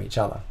different from each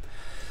other.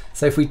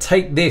 So if we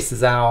take this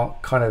as our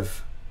kind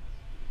of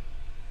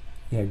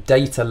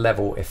data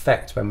level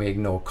effect when we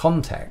ignore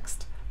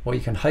context, what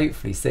you can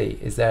hopefully see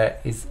is there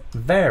is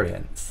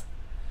variance.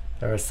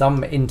 There are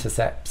some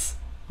intercepts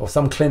or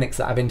some clinics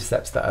that have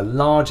intercepts that are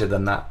larger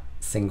than that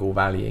single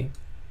value,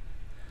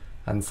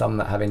 and some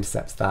that have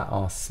intercepts that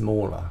are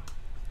smaller.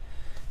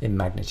 in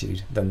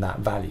magnitude than that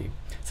value.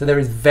 So there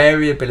is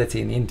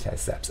variability in the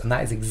intercepts, and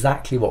that is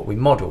exactly what we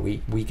model. We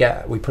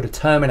put a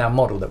term in our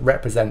model that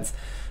represents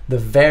the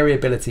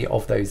variability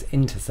of those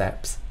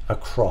intercepts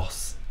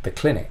across the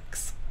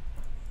clinics.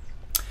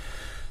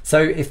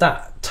 So if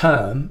that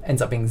term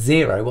ends up being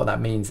 0, what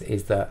that means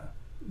is that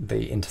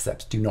the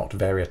intercepts do not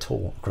vary at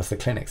all across the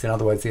clinics. In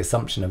other words, the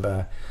assumption of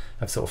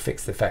sort of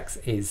fixed effects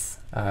is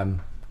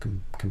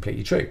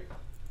completely true.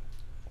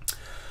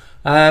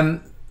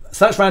 So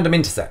that's random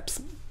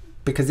intercepts.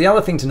 Because the other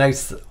thing to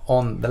notice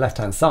on the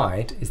left-hand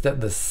side is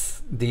that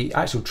the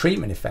actual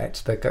treatment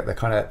effect, the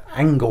kind of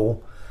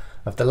angle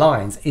of the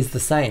lines, is the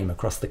same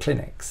across the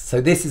clinics.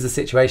 So this is a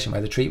situation where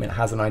the treatment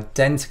has an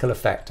identical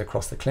effect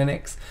across the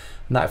clinics,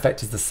 and that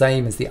effect is the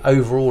same as the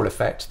overall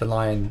effect, the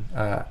line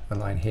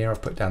here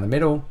I've put down the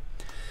middle.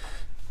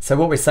 So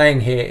what we're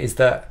saying here is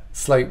that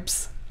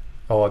slopes,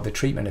 or the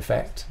treatment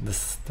effect,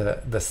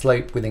 the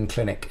slope within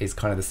clinic is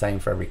kind of the same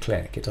for every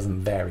clinic. It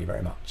doesn't vary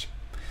very much.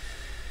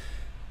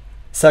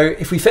 So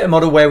if we fit a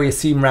model where we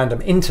assume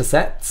random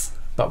intercepts,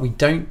 but we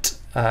don't,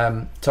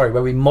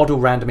 where we model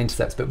random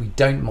intercepts, but we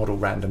don't model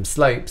random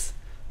slopes,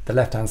 the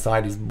left-hand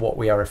side is what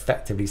we are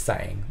effectively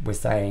saying. We're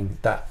saying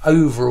that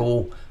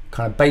overall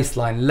kind of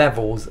baseline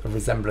levels of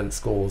resemblance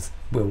scores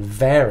will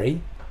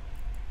vary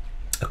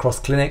across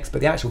clinics,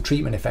 but the actual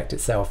treatment effect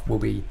itself will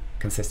be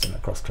consistent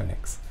across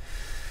clinics.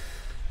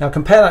 Now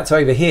compare that to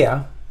over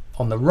here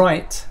on the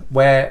right,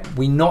 where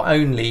we not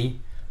only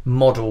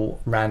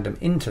model random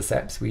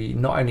intercepts, we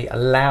not only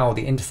allow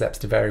the intercepts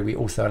to vary, we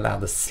also allow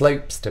the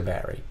slopes to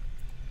vary.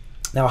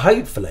 Now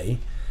hopefully,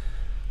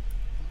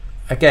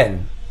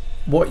 again,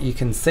 what you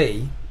can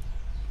see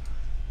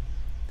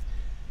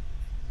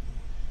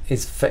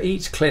is for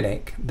each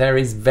clinic there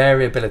is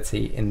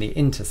variability in the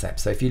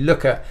intercept. So if you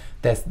look at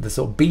the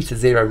sort of beta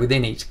 0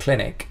 within each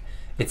clinic,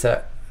 it's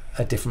a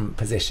different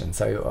position.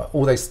 So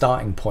all those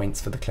starting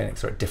points for the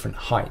clinics are at different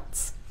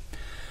heights.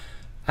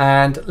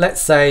 And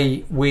let's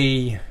say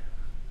we,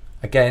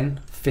 again,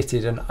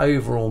 fitted an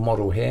overall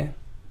model here,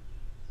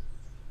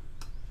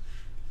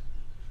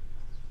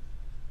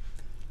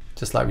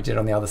 just like we did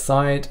on the other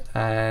side,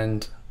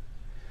 and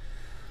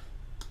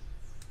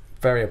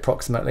very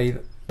approximately,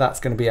 that's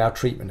going to be our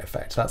treatment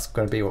effect. That's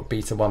going to be what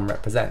beta 1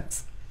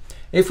 represents.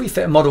 If we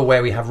fit a model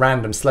where we have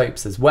random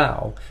slopes as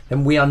well,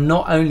 then we are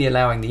not only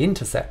allowing the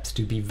intercepts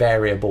to be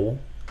variable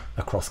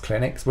across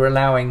clinics, we're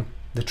allowing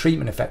the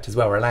treatment effect as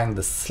well. We're allowing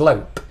the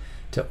slope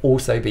to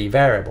also be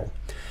variable.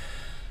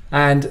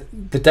 And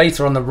the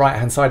data on the right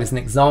hand side is an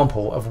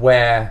example of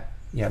where,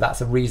 you know,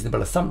 that's a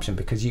reasonable assumption,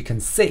 because you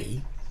can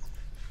see,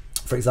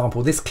 for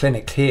example, this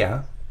clinic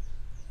here,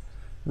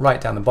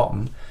 right down the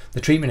bottom,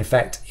 the treatment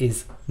effect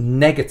is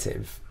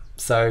negative.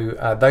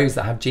 So those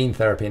that have gene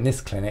therapy in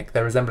this clinic,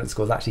 their resemblance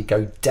scores actually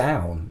go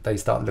down. They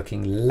start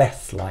looking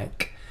less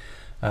like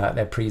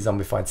their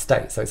pre-zombified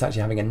state. So it's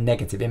actually having a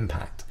negative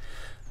impact.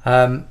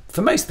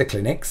 For most of the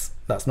clinics,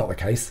 that's not the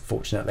case,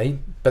 fortunately,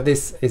 but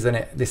this is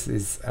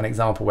an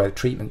example where the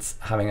treatment's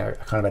having a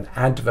kind of an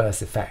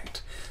adverse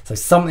effect. So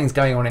something's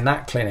going on in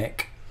that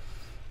clinic,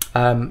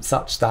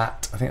 such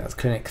that, I think that's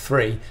clinic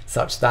 3,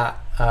 such that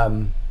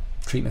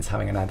treatment's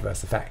having an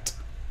adverse effect.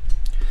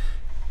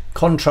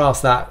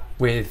 Contrast that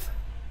with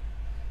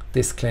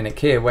this clinic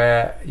here,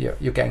 where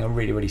you're getting a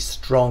really, really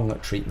strong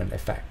treatment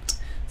effect.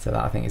 So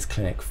that, I think, is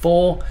clinic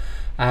 4,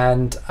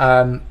 and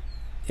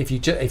if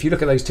you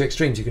look at those two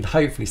extremes, you can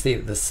hopefully see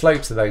that the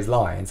slopes of those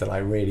lines are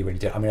like really, really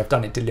different. I mean, I've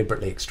done it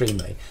deliberately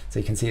extremely, so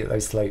you can see that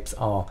those slopes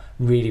are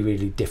really,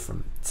 really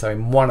different. So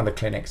in one of the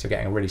clinics, you're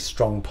getting a really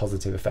strong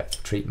positive effect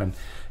of treatment.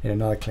 In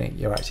another clinic,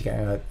 you're actually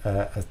getting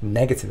a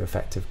negative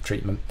effect of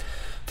treatment.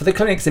 For the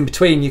clinics in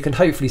between, you can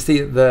hopefully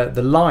see that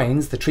the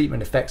lines, the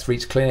treatment effects for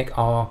each clinic,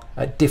 are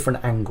at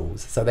different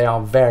angles, so they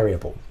are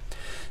variable.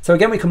 So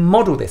again, we can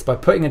model this by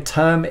putting a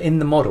term in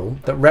the model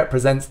that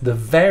represents the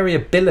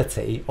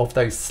variability of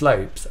those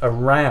slopes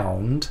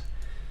around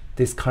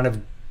this kind of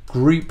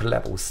group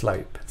level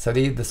slope. So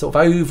the sort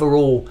of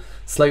overall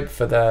slope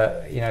for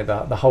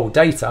the whole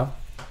data,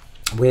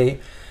 we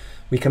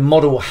can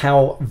model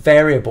how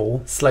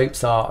variable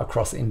slopes are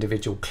across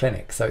individual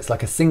clinics. So it's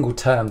like a single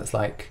term that's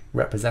like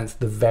represents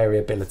the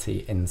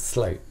variability in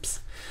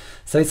slopes.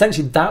 So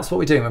essentially that's what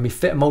we're doing when we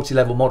fit a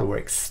multi-level model. We're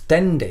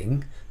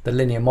extending the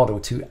linear model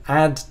to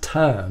add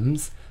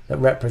terms that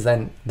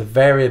represent the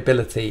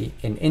variability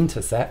in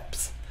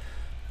intercepts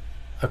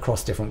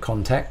across different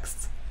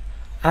contexts,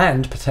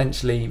 and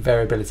potentially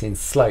variability in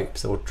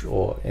slopes,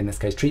 or in this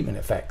case treatment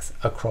effects,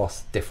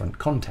 across different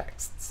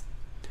contexts.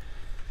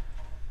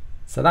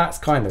 So that's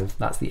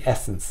the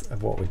essence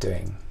of what we're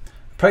doing.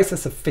 The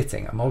process of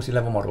fitting a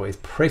multi-level model is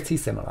pretty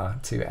similar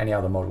to any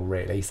other model,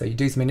 really. So you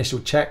do some initial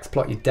checks,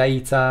 plot your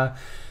data,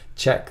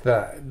 check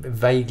that it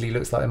vaguely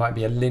looks like there might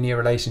be a linear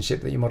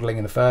relationship that you're modeling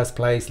in the first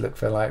place, look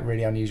for like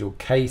really unusual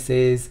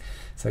cases,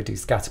 so do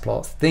scatter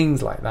plots,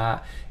 things like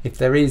that. If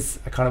there is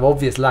a kind of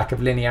obvious lack of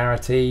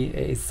linearity,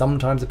 it is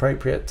sometimes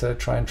appropriate to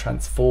try and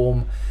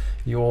transform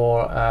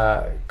your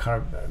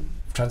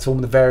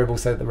transform the variable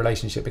so that the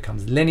relationship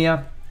becomes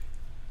linear.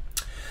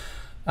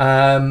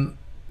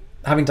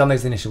 Having done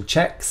those initial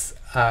checks,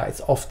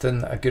 it's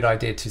often a good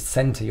idea to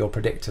center your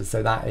predictors.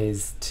 So that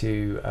is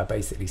to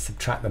basically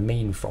subtract the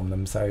mean from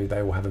them. So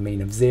they will have a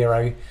mean of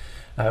 0.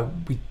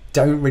 We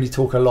don't really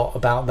talk a lot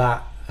about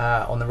that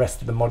on the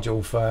rest of the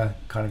module for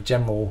kind of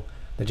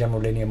the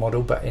general linear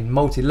model, but in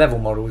multi-level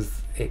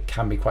models, it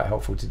can be quite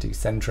helpful to do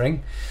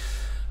centering.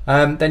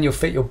 Then you'll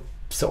fit your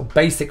sort of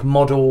basic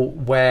model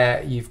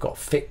where you've got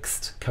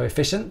fixed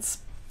coefficients.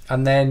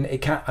 And then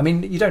it can, I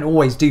mean, you don't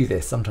always do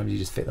this. Sometimes you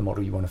just fit the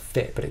model you want to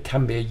fit, but it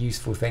can be a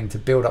useful thing to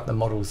build up the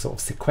model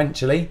sort of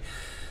sequentially.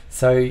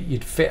 So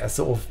you'd fit a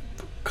sort of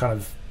kind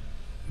of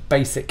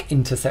basic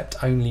intercept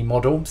only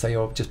model. So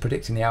you're just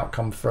predicting the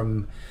outcome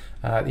from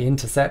the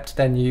intercept.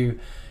 Then you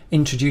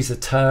introduce a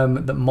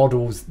term that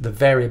models the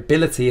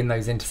variability in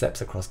those intercepts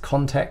across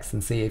contexts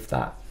and see if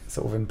that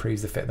sort of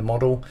improves the fit of the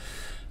model.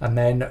 And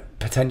then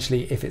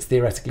potentially, if it's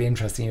theoretically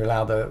interesting, you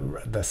allow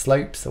the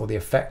slopes or the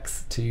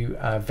effects to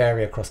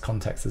vary across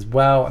contexts as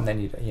well. And then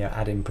you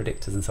add in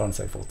predictors and so on and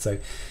so forth. So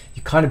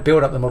you kind of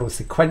build up the model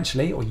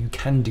sequentially, or you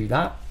can do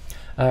that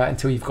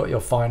until you've got your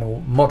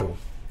final model.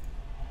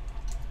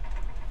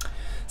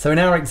 So in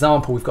our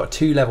example, we've got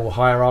a 2-level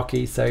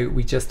hierarchy. So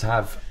we just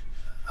have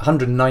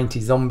 190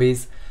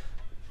 zombies.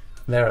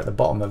 They're at the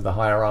bottom of the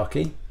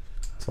hierarchy,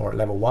 so at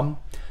level 1.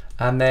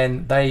 And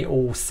then they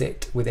all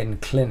sit within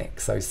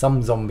clinics. So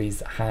some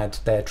zombies had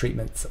their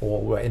treatments or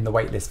were in the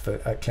waitlist for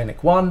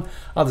clinic 1,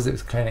 others it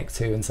was clinic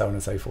 2, and so on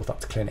and so forth up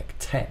to clinic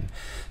 10.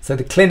 So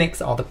the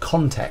clinics are the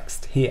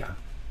context here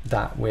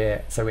that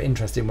we're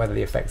interested in whether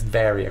the effects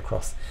vary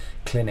across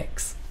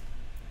clinics.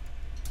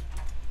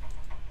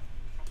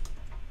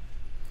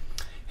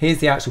 Here's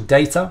the actual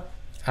data,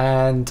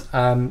 and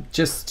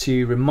just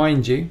to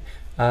remind you,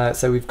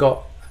 so we've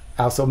got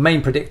our sort of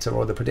main predictor,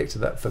 or the predictor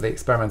that for the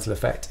experimental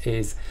effect,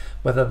 is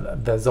whether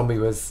the zombie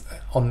was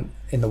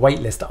in the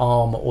waitlist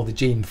arm or the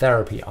gene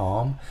therapy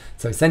arm.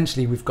 So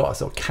essentially we've got a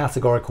sort of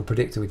categorical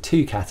predictor with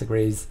 2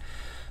 categories,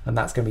 and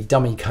that's going to be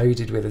dummy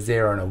coded with a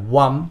 0 and a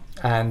 1,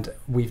 and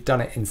we've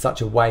done it in such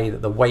a way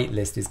that the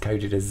waitlist is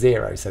coded as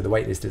 0. So the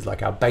waitlist is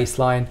like our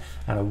baseline,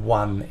 and a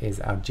 1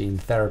 is our gene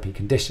therapy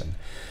condition.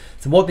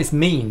 So what this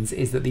means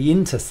is that the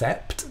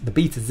intercept, the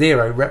beta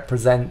 0,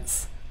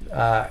 represents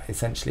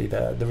essentially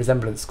the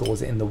resemblance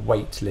scores in the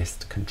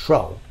waitlist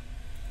control.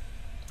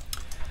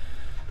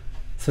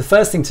 So the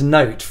first thing to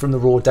note from the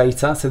raw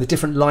data, so the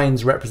different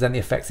lines represent the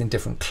effects in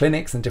different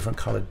clinics, and different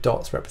coloured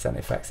dots represent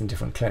effects in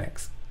different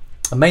clinics.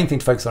 The main thing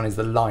to focus on is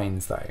the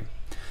lines though.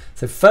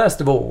 So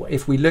first of all,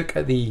 if we look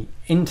at the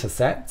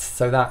intercepts,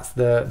 so that's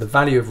the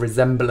value of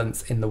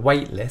resemblance in the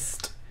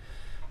waitlist,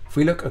 if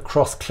we look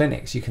across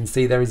clinics, you can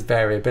see there is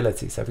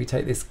variability. So if we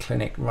take this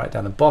clinic right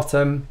down the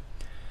bottom,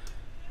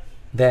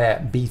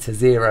 their beta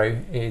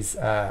 0 is,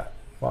 well,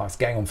 it's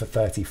getting on for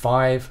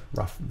 35,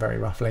 very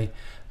roughly.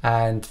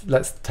 And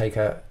let's take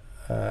a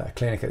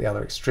clinic at the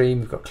other extreme.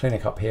 We've got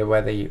clinic up here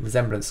where the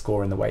resemblance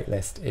score in the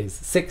waitlist is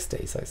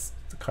 60, so it's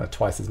kind of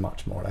twice as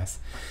much, more or less.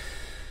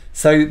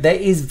 So there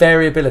is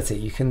variability.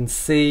 You can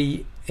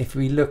see if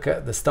we look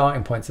at the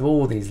starting points of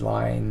all these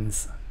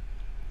lines,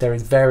 there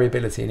is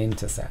variability in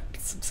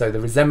intercepts. So the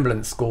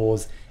resemblance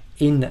scores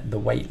in the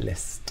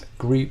waitlist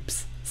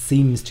groups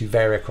seems to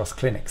vary across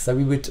clinics. So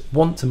we would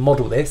want to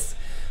model this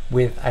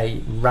with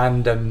a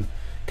random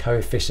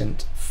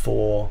coefficient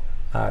for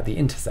the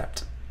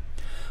intercept.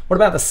 What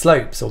about the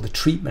slopes or the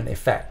treatment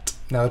effect?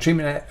 Now the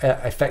treatment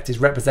effect is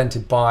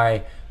represented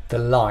by the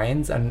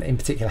lines, and in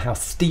particular how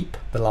steep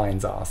the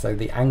lines are, so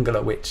the angle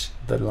at which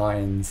the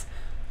lines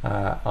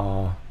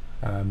are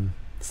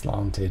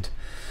slanted.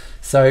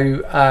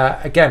 So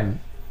again,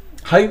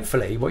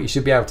 hopefully what you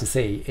should be able to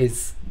see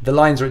is the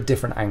lines are at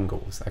different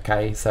angles.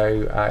 Okay,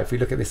 so if we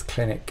look at this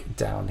clinic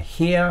down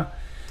here,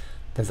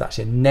 there's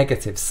actually a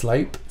negative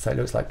slope, so it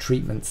looks like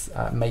treatments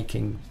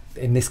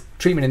in this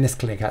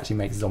clinic actually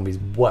makes zombies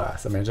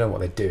worse. I mean, I don't know what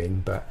they're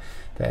doing, but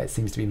it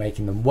seems to be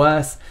making them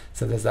worse.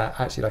 So there's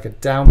actually like a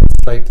downward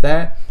slope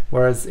there.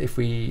 Whereas if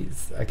we,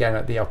 again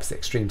at the opposite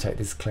extreme, take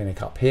this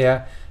clinic up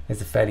here,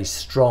 there's a fairly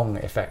strong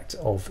effect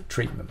of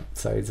treatment.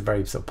 So it's a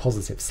very sort of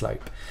positive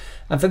slope.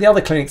 And for the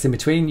other clinics in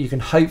between, you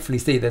can hopefully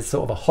see there's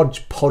sort of a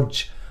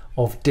hodgepodge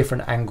of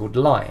different angled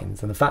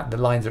lines. And the fact the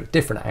lines are at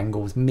different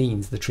angles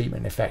means the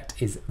treatment effect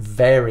is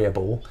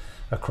variable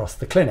across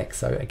the clinic.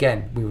 So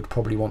again, we would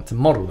probably want to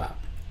model that.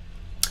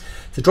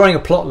 So drawing a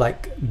plot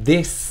like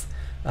this,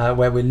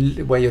 where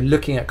you're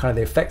looking at kind of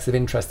the effects of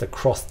interest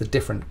across the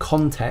different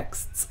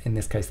contexts, in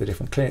this case the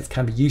different clinics,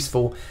 can be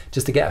useful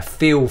just to get a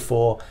feel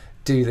for,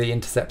 do the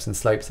intercepts and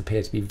slopes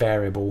appear to be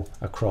variable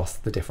across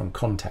the different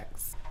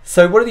contexts.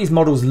 So what do these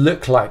models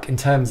look like in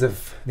terms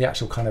of the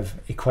actual kind of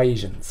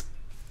equations?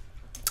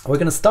 We're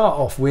going to start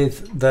off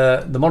with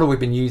the model we've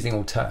been using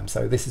all term.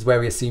 So this is where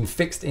we assume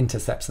fixed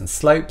intercepts and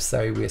slopes.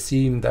 So we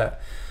assume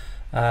that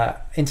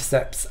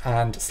intercepts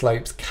and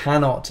slopes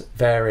cannot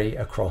vary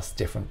across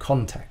different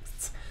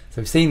contexts.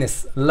 So we've seen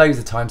this loads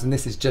of times, and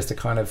this is just to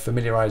kind of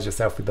familiarize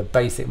yourself with the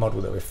basic model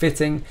that we're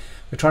fitting.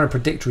 We're trying to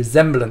predict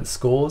resemblance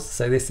scores.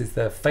 So this is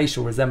the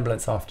facial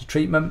resemblance after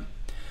treatment.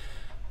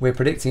 we're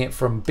predicting it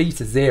from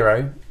beta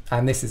 0,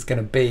 and this is going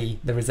to be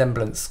the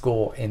resemblance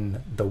score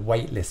in the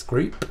waitlist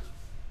group.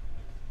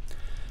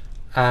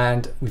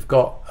 And we've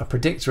got a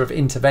predictor of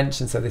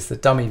intervention, so this is the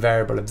dummy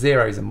variable of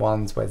 0s and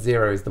 1s, where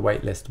 0 is the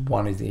waitlist,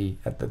 1 is the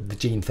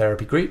gene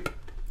therapy group.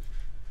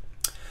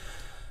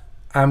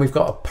 And we've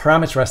got a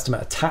parameter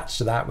estimate attached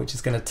to that, which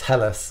is going to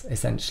tell us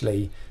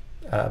essentially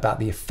about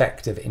the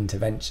effect of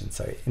intervention.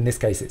 So in this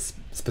case, it's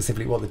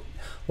specifically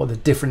what the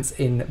difference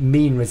in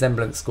mean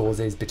resemblance scores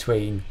is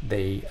between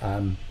the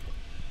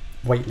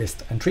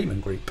waitlist and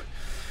treatment group.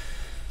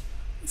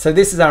 So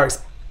this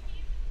is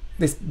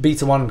this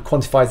beta 1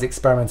 quantifies the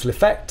experimental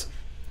effect,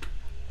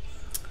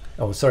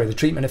 the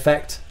treatment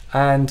effect,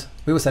 and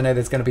we also know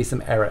there's going to be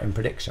some error in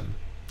prediction.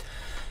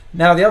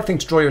 Now the other thing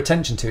to draw your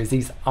attention to is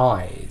these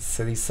i's,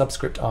 so these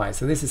subscript i's.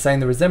 So this is saying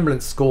the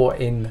resemblance score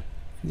in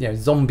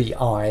zombie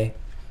I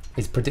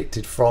is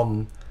predicted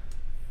from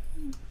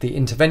the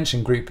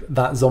intervention group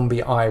that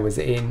zombie I was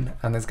in,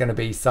 and there's going to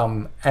be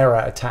some error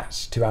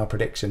attached to our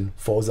prediction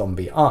for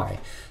zombie I.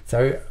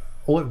 So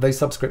all of those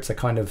subscripts are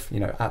kind of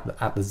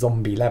at the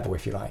zombie level,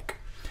 if you like.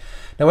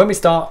 Now when we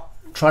start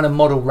trying to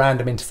model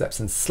random intercepts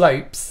and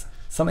slopes,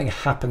 something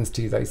happens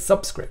to those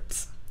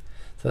subscripts.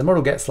 So the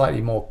model gets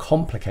slightly more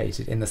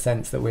complicated in the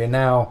sense that we're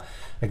now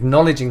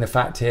acknowledging the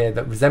fact here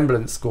that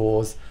resemblance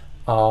scores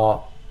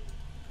are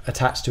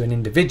attached to an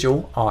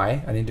individual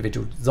I, an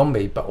individual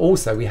zombie, but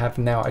also we have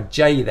now a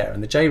J there,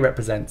 and the J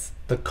represents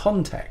the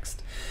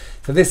context.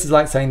 So this is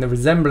like saying the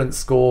resemblance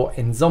score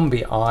in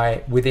zombie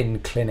I within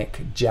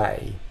clinic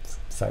J,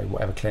 so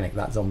whatever clinic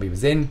that zombie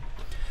was in,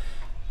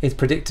 is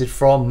predicted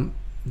from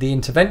the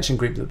intervention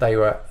group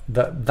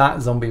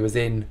that zombie was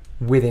in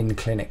within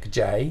clinic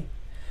J,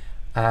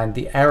 and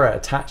the error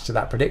attached to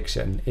that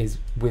prediction is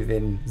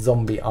within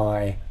zombie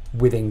I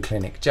within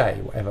clinic J,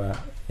 whatever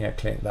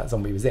clinic that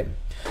zombie was in.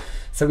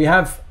 So we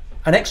have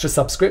an extra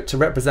subscript to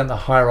represent the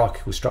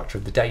hierarchical structure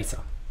of the data.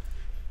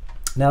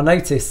 Now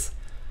notice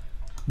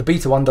the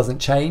beta 1 doesn't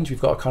change.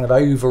 We've got a kind of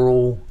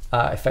overall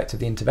effect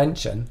of the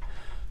intervention,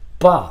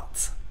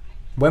 but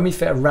when we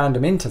fit a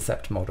random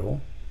intercept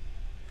model,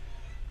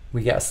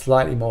 we get a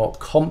slightly more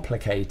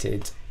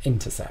complicated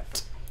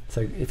intercept.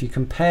 So if you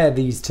compare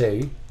these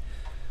two,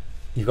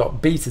 you've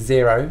got beta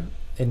 0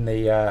 in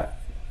the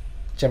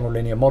general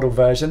linear model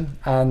version,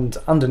 and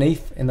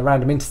underneath in the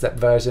random intercept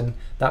version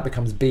that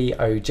becomes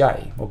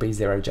BOJ or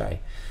B0J.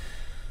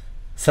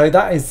 So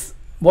that is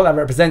what that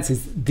represents,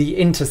 is the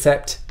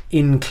intercept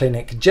in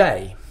clinic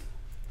J,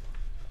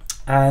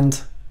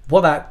 and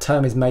what that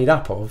term is made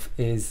up of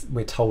is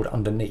we're told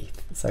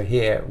underneath. So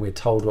here we're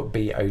told what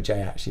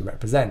BOJ actually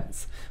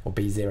represents, or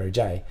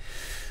B0J.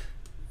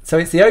 So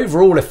it's the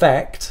overall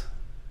effect,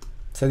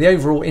 so the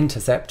overall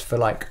intercept for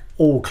like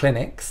all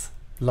clinics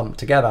lumped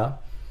together,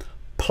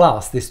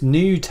 plus this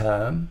new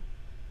term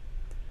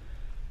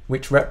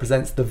which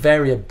represents the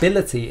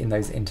variability in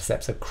those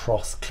intercepts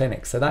across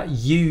clinics. So that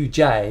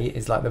UJ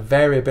is like the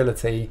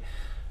variability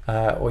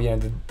or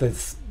the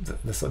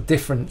sort of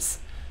difference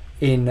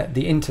in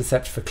the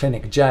intercept for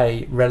clinic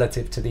J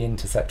relative to the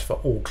intercept for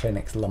all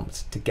clinics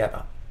lumped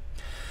together.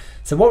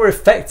 So what we're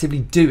effectively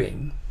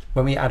doing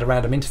when we add a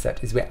random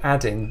intercept is we're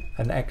adding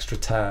an extra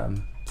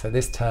term. So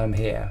this term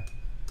here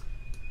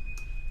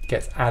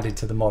gets added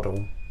to the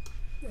model.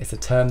 It's a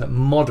term that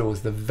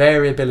models the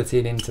variability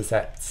in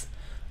intercepts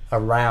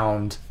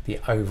around the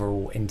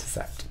overall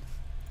intercept.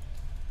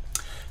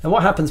 Now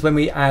what happens when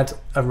we add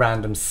a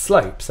random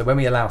slope? So when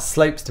we allow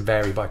slopes to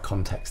vary by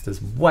context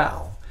as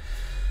well.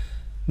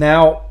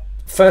 Now,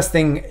 first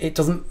thing, it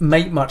doesn't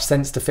make much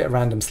sense to fit a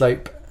random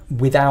slope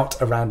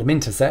without a random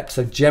intercept.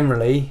 So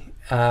generally,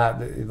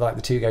 like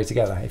the two go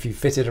together. If you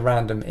fitted a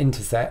random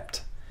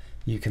intercept,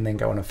 you can then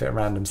go on and fit a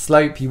random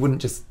slope. You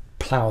wouldn't just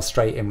plow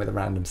straight in with a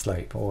random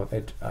slope, or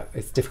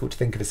it's difficult to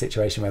think of a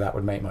situation where that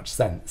would make much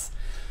sense.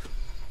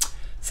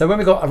 So when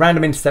we've got a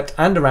random intercept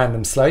and a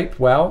random slope,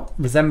 well,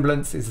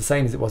 resemblance is the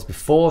same as it was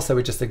before, so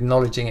we're just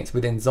acknowledging it's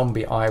within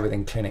zombie I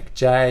within clinic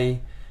J.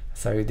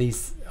 So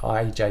these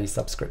IJ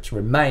subscripts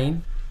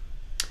remain.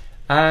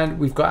 And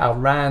we've got our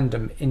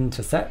random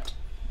intercept,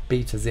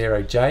 beta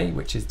 0J,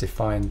 which is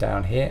defined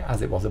down here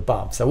as it was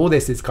above. So all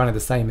this is kind of the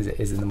same as it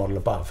is in the model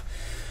above.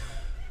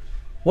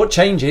 What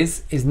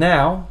changes is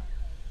now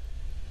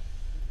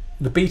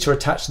the beta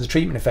attached to the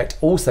treatment effect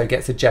also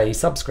gets a J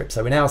subscript.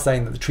 So we're now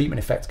saying that the treatment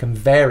effect can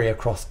vary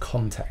across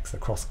context,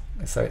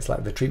 so it's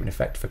like the treatment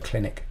effect for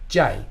clinic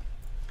J.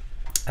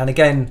 And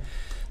again,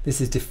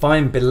 this is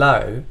defined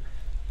below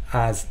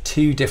as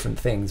two different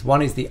things.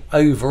 One is the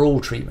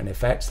overall treatment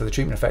effect, so the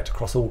treatment effect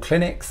across all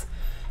clinics.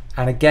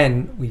 And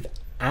again, we've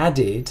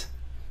added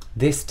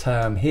this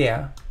term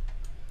here,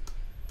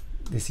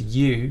 this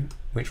U,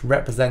 which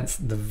represents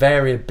the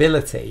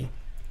variability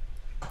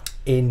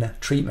in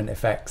treatment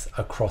effects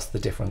across the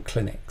different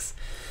clinics.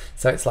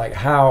 So it's like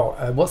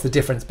what's the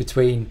difference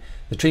between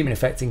the treatment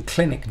effect in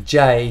clinic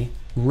J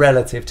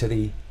relative to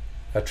the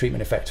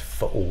treatment effect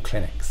for all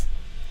clinics.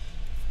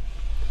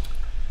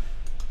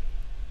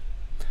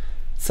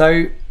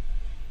 So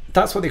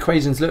that's what the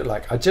equations look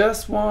like. I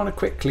just want to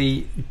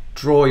quickly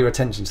draw your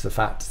attention to the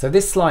fact. So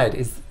this slide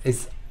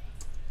is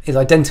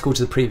identical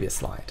to the previous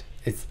slide.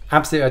 It's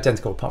absolutely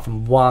identical apart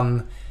from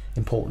one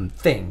important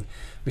thing,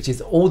 which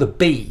is all the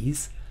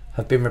B's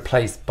have been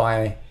replaced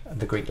by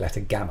the Greek letter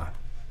gamma.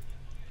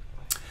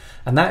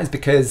 And that is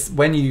because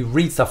when you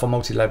read stuff on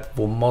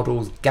multi-level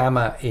models,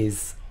 gamma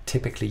is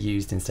typically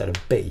used instead of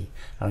B.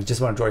 And I just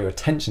want to draw your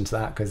attention to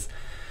that because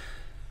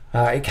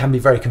it can be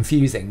very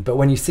confusing. But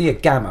when you see a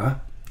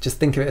gamma, just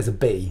think of it as a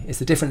B.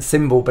 It's a different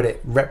symbol, but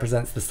it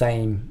represents the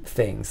same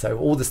thing. So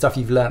all the stuff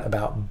you've learnt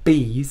about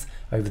B's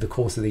over the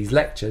course of these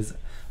lectures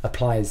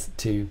applies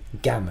to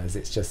gammas.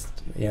 It's just,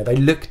 you know, they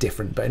look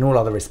different, but in all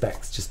other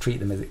respects, just treat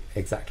them as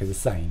exactly the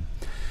same.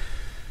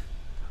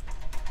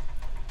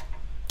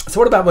 So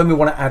what about when we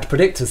want to add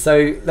predictors?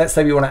 So let's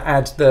say we want to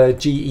add the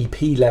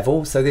GEP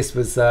level. So this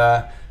was,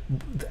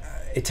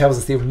 it tells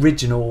us the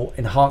original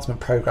enhancement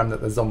program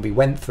that the zombie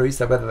went through.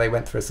 So whether they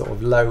went through a sort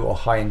of low or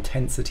high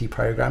intensity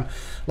program.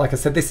 Like I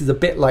said, this is a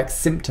bit like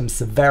symptom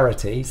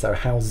severity. So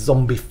how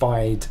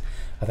zombified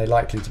are they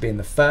likely to be in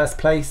the first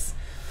place?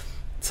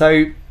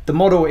 So the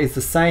model is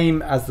the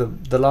same as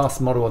the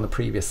last model on the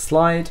previous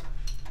slide.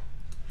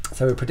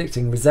 So we're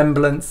predicting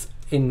resemblance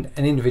in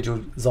an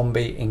individual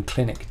zombie in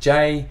clinic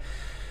J.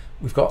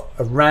 We've got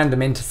a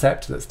random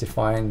intercept that's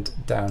defined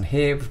down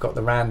here. We've got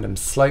the random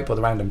slope or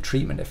the random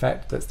treatment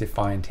effect that's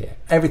defined here.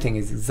 Everything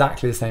is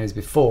exactly the same as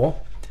before,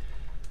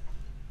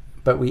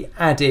 but we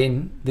add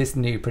in this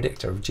new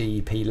predictor of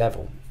GEP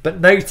level.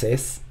 But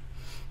notice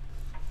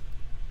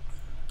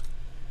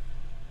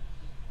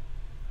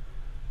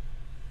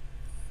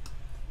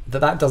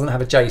that doesn't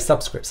have a J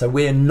subscript, so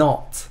we're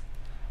not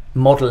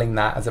modeling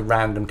that as a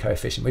random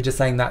coefficient. We're just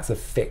saying that's a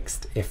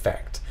fixed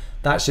effect.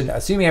 That shouldn't,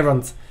 assuming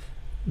everyone's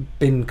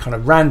been kind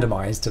of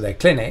randomized to their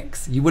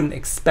clinics, you wouldn't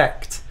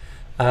expect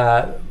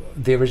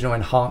the original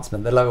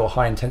enhancement, the low or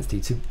high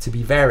intensity, to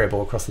be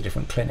variable across the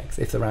different clinics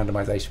if the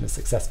randomization was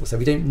successful. So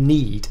we don't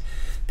need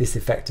this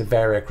effect to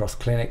vary across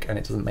clinic, and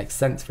it doesn't make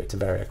sense for it to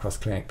vary across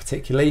clinic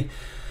particularly.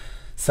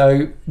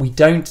 So we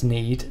don't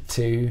need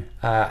to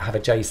have a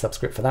J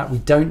subscript for that. We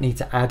don't need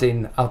to add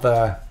in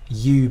other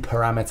U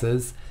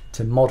parameters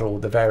to model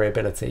the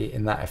variability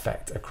in that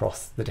effect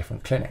across the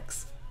different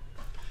clinics.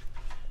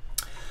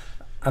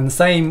 And the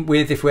same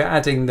with if we're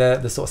adding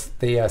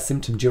the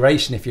symptom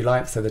duration, if you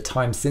like, so the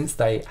time since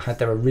they had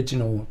their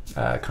original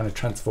kind of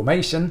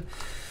transformation.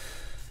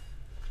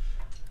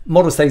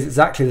 Model stays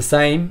exactly the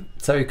same,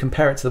 so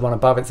compare it to the one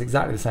above, it's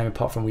exactly the same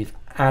apart from we've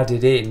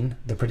added in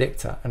the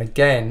predictor. And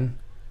again,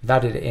 we've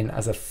added it in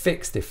as a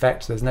fixed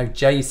effect. There's no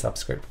J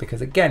subscript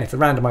because, again, if the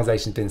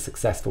randomization has been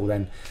successful,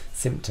 then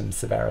symptom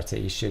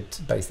severity should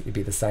basically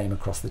be the same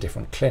across the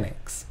different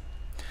clinics.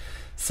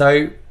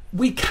 So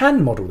we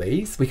can model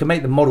these. We can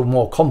make the model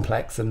more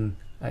complex and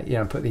you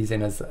know, put these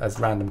in as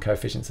random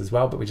coefficients as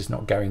well, but we're just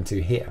not going to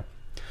here.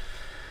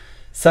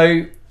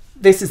 So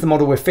this is the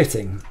model we're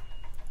fitting,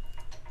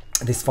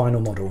 this final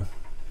model.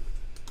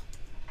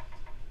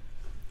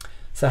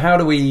 So how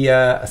do we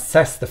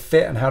assess the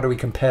fit and how do we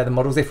compare the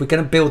models? If we're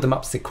going to build them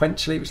up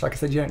sequentially, which, like I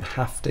said, you don't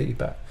have to,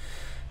 but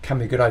can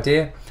be a good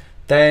idea,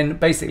 then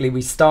basically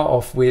we start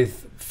off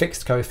with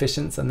fixed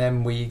coefficients and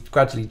then we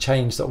gradually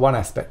change sort of one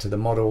aspect of the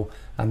model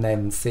and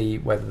then see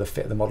whether the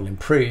fit of the model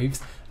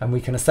improves. And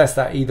we can assess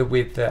that either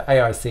with the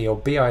AIC or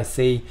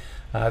BIC.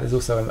 There's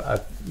also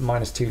a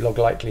 -2 log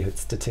likelihood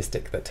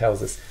statistic that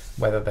tells us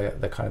whether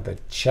the kind of the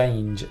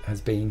change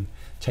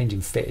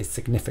in fit is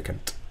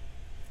significant.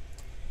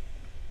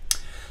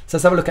 So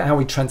let's have a look at how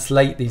we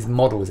translate these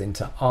models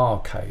into R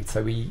code.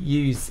 So we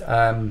use,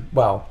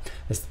 well,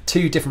 there's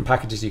two different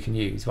packages you can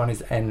use. One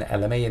is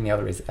nlme and the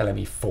other is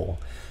LME4.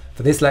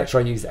 For this lecture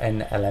I use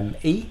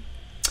nlme.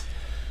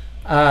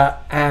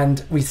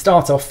 And we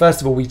start off,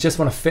 first of all, we just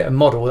want to fit a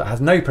model that has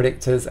no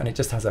predictors and it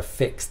just has a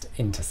fixed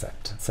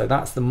intercept. So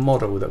that's the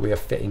model that we are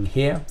fitting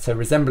here. So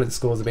resemblance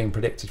scores are being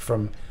predicted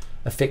from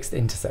a fixed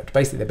intercept.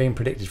 Basically they're being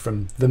predicted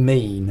from the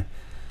mean,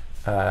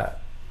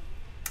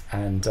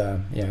 and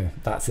you know,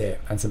 that's it,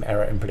 and some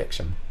error in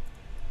prediction.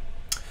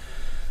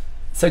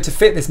 So to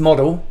fit this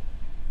model,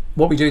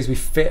 what we do is we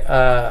fit,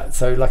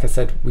 so like I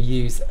said, we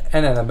use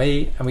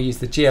nlme and we use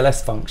the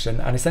GLS function,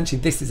 and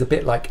essentially this is a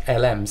bit like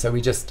LM. So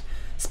we just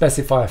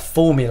specify a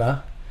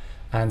formula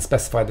and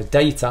specify the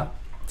data.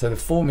 So the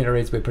formula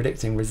is we're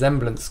predicting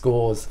resemblance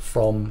scores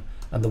from,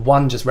 and the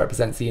 1 just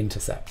represents the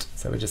intercept.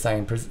 So we're just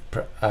saying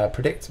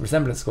predict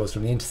resemblance scores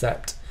from the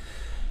intercept,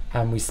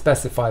 and we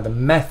specify the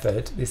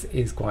method, this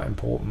is quite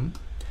important,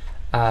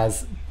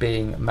 as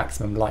being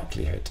maximum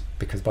likelihood,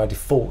 because by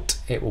default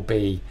it will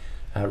be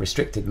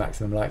restricted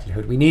maximum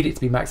likelihood. We need it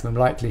to be maximum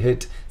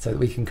likelihood so that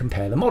we can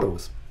compare the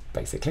models,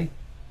 basically.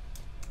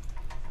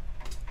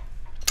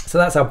 So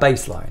that's our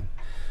baseline.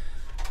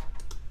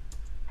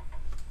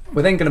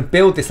 We're then going to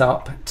build this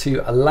up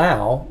to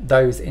allow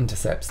those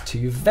intercepts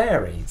to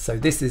vary. So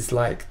this is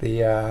like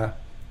the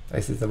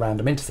this is the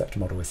random intercept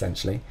model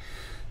essentially.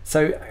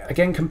 So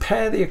again,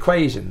 compare the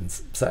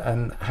equations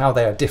and how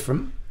they are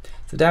different.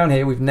 So down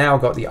here we've now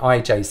got the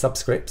IJ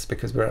subscripts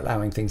because we're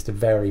allowing things to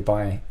vary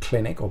by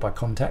clinic or by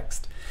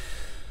context.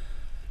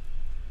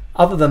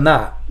 Other than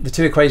that, the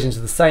two equations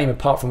are the same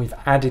apart from we've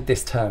added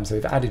this term. So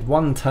we've added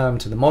one term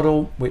to the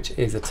model, which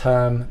is a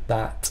term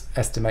that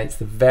estimates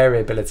the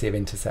variability of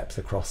intercepts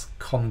across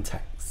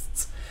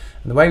contexts.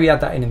 And the way we add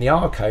that in the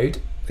R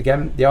code,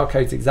 again, the R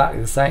code is exactly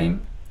the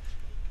same.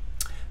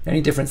 The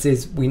only difference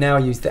is we now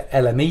use the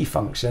nlme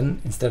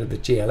function instead of the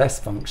GLS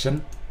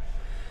function.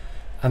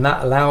 And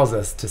that allows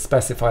us to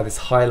specify this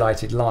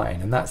highlighted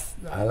line, and that's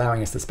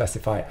allowing us to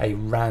specify a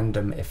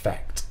random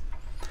effect.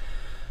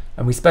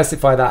 And we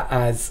specify that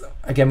as,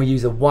 again, we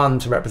use a 1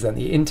 to represent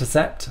the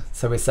intercept.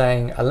 So we're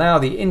saying allow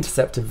the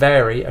intercept to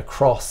vary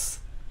across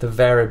the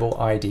variable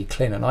ID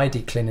clin. And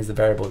ID clin is the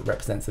variable that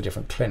represents the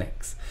different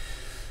clinics.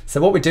 So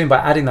what we're doing by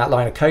adding that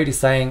line of code is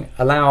saying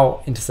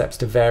allow intercepts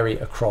to vary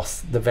across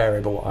the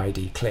variable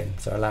ID clin.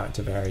 So allow it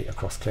to vary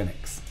across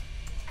clinics.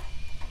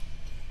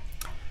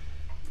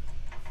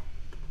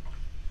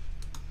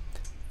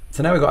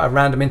 So now we've got a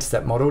random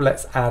intercept model,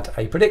 let's add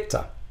a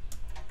predictor.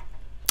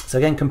 So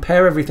again,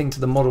 compare everything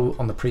to the model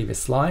on the previous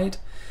slide.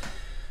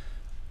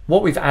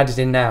 What we've added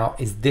in now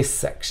is this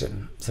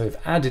section. So we've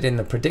added in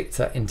the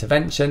predictor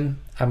intervention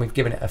and we've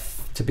given it,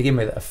 to begin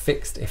with, a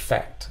fixed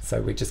effect.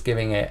 So we're just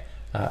giving it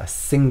a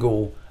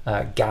single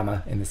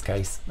gamma in this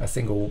case, we're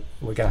going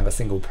to have a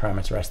single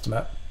parameter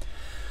estimate.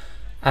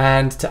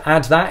 And to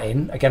add that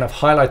in, again, I've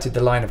highlighted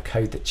the line of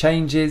code that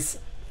changes.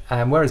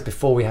 And whereas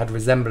before we had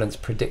resemblance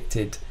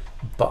predicted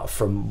but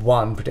from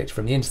 1 predicted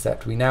from the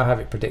intercept, we now have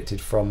it predicted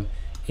from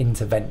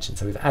intervention.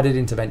 So we've added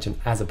intervention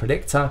as a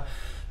predictor.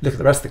 Look at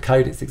the rest of the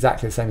code, it's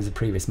exactly the same as the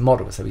previous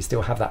model, so we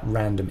still have that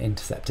random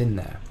intercept in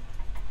there.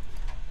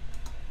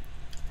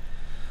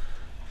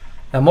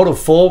 Now model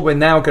 4, we're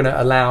now going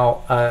to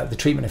allow the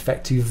treatment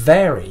effect to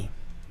vary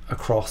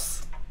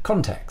across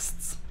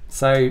contexts.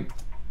 So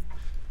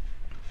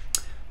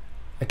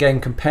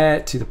again,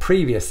 compared to the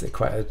previous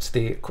to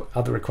the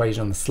other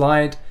equation on the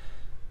slide,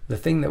 the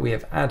thing that we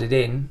have added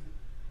in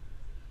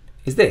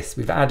is this.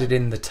 We've added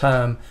in the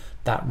term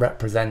that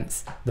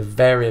represents the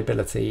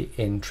variability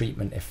in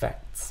treatment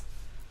effects.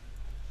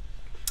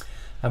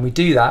 And we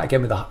do that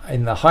again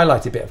in the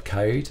highlighted bit of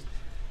code.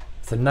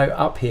 So note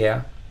up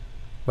here,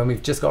 when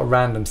we've just got a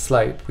random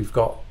slope, we've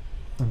got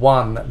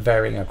 1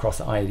 varying across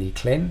ID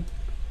clin.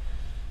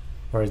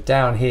 Whereas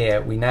down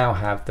here, we now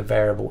have the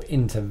variable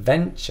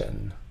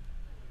intervention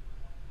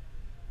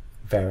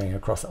varying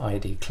across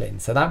ID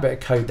clin. So that bit of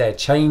code there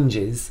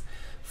changes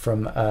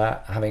from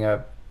having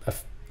a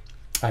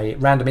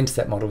random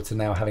intercept model to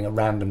now having a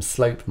random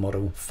slope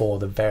model for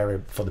the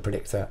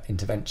predictor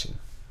intervention.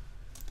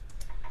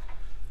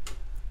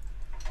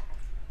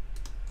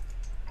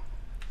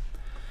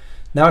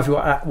 Now if we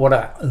want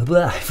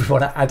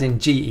to add in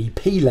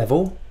GEP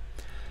level,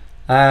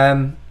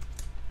 again,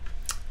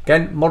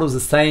 model's the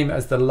same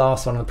as the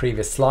last one on the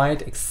previous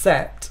slide,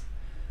 except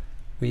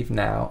we've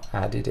now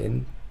added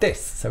in this.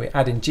 So we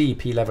add in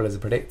GEP level as a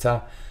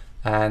predictor,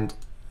 and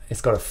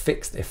it's got a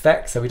fixed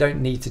effect, so we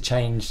don't need to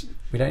change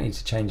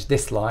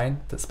this line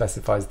that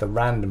specifies the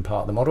random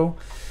part of the model,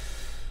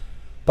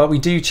 but we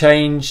do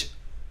change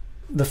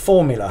the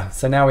formula.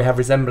 So now we have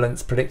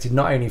resemblance predicted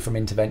not only from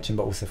intervention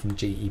but also from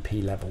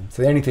GEP level.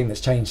 So the only thing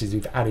that's changed is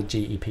we've added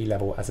GEP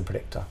level as a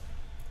predictor.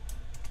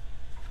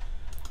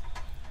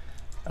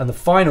 And the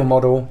final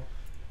model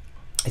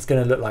is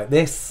going to look like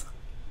this.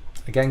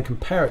 Again,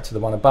 compare it to the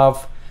one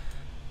above.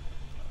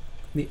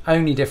 The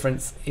only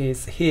difference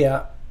is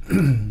here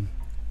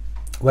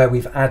where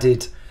we've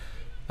added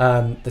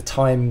the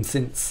time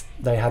since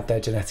they had their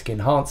genetic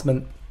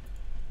enhancement,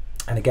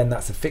 and again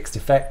that's a fixed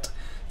effect.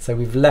 So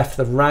we've left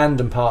the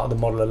random part of the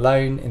model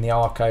alone in the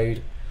R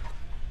code,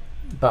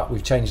 but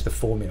we've changed the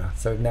formula.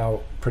 So we're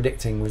now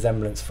predicting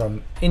resemblance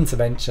from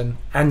intervention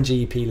and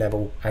GEP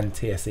level and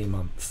TSE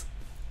months.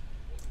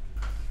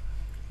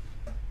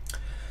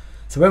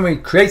 So when we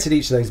created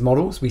each of those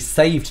models, we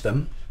saved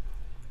them,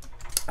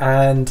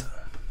 and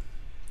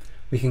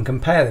we can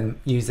compare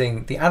them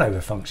using the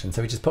ANOVA function.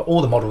 So we just put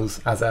all the models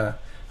as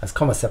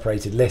comma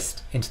separated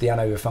list into the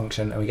ANOVA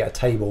function, and we get a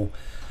table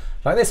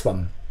like this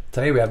one.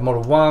 So here we have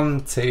model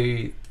 1,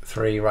 2,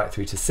 3, right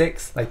through to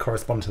 6. They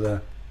correspond to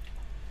the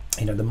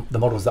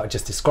models that I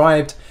just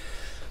described.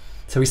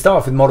 So we start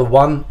off with model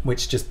 1,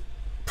 which just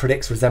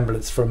predicts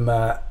resemblance from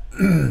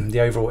the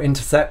overall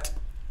intercept,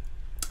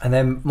 and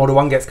then model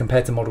 1 gets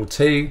compared to model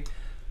 2.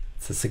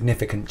 It's a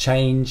significant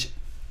change.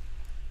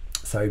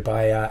 So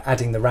by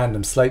adding the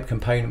random slope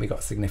component, we got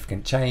a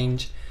significant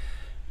change.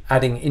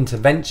 Adding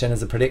intervention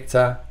as a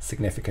predictor,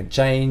 significant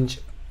change.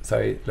 So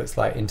it looks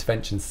like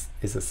intervention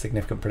is a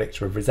significant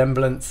predictor of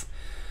resemblance.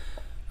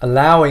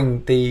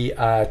 Allowing the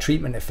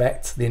treatment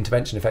effect, the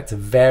intervention effect, to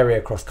vary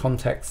across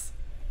contexts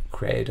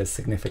created a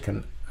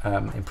significant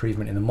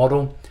improvement in the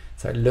model.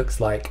 So it looks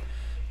like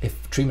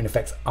if treatment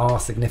effects are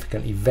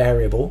significantly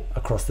variable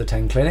across the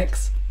 10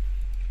 clinics.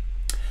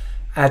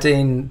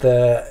 Adding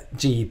the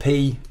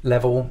GEP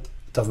level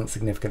doesn't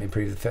significantly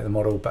improve the fit of the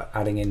model, but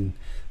adding in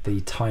the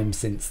time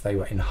since they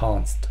were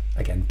enhanced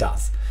again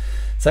does.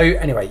 So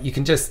anyway, you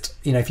can just,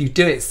 if you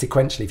do it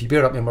sequentially, if you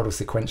build up your model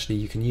sequentially,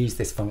 you can use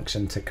this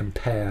function to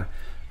compare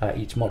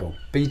each model.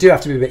 But you do have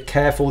to be a bit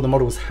careful. The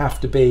models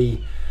have to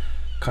be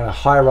kind of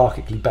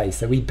hierarchically based.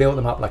 So we built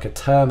them up like a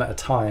term at a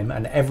time,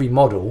 and every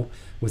model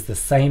was the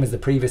same as the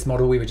previous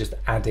model. We were just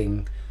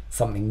adding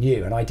something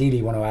new. And ideally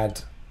you want to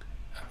add,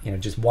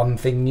 just one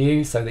thing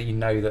new so that you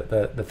know that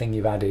the thing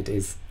you've added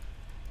is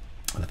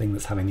the thing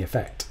that's having the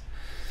effect.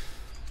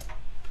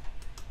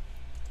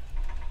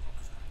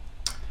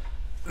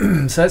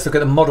 So let's look at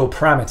the model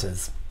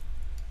parameters.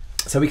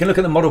 So we can look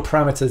at the model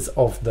parameters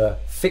of the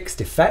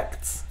fixed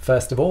effects,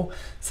 first of all.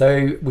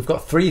 So we've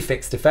got 3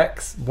 fixed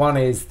effects. One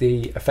is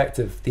the effect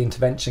of the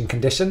intervention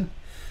condition.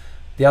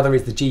 The other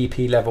is the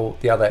GEP level.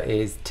 The other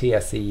is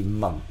TSE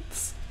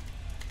months.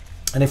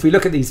 And if we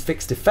look at these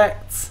fixed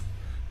effects,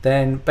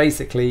 then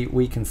basically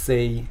we can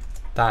see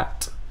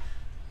that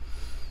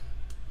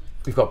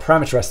we've got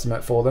parameter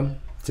estimate for them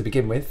to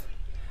begin with.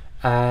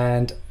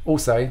 And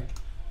also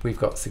we've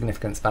got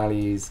significance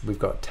values, we've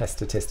got test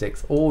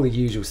statistics, all the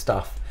usual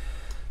stuff,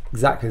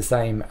 exactly the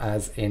same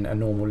as in a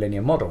normal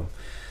linear model.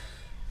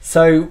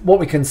 So what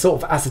we can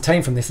sort of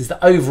ascertain from this is that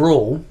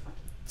overall,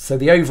 so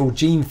the overall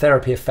gene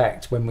therapy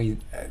effect, when we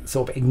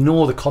sort of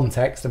ignore the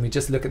context and we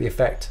just look at the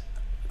effect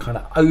kind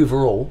of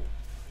overall,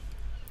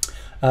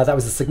 that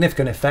was a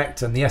significant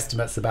effect, and the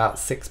estimate's about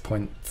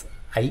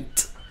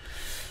 6.8.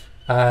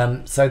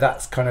 So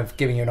that's kind of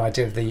giving you an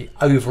idea of the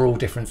overall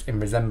difference in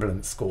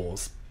resemblance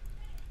scores.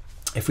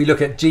 If we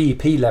look at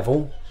GEP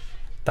level,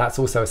 that's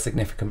also a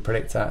significant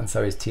predictor, and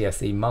so is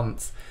TSE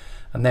months,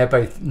 and they're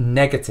both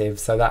negative,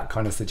 so that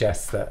kind of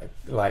suggests that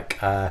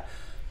the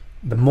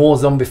more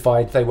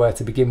zombified they were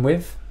to begin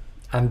with,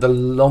 and the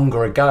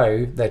longer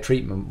ago their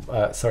treatment,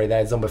 their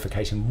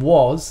zombification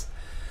was,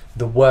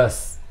 the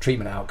worse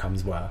treatment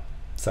outcomes were.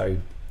 So,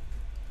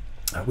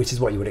 which is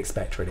what you would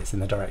expect, really. It's in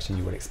the direction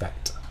you would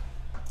expect.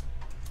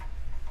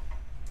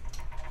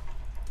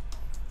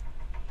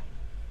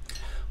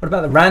 What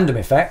about the random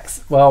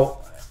effects?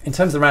 Well, in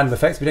terms of random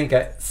effects, we don't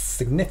get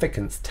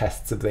significance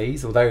tests of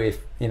these, although if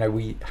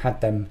we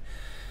had them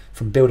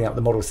from building up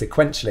the model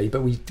sequentially,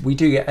 but we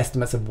do get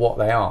estimates of what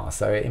they are.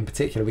 So in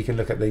particular, we can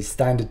look at the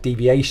standard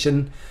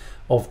deviation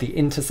of the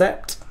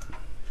intercept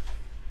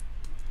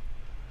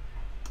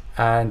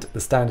and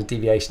the standard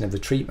deviation of the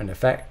treatment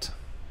effect.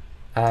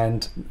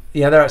 And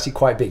they're actually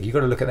quite big. You've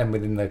got to look at them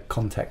within the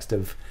context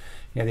of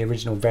the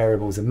original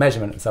variables of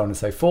measurement and so on and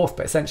so forth.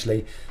 But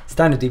essentially,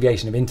 standard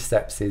deviation of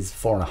intercepts is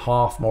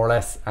 4.5 more or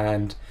less,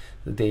 and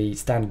the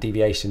standard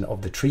deviation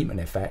of the treatment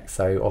effect,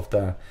 so of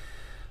the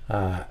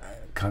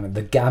kind of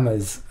the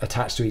gammas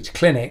attached to each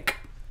clinic,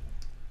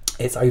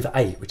 it's over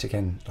 8, which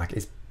again,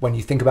 is when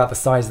you think about the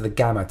size of the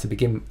gamma to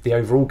begin the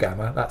overall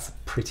gamma, that's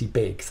pretty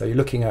big. So you're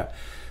looking at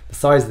the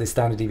size of the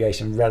standard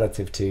deviation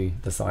relative to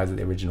the size of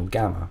the original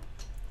gamma.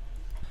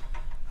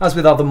 As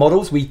with other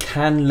models, we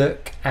can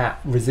look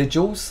at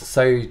residuals,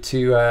 so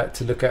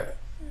to look at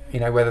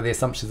whether the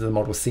assumptions of the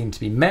model seem to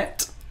be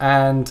met.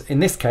 And in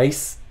this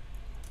case,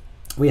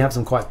 we have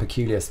some quite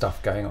peculiar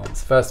stuff going on.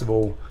 So first of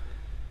all,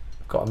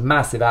 we've got a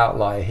massive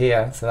outlier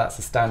here, so that's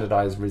a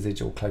standardized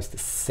residual close to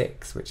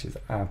 6, which is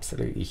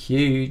absolutely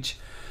huge.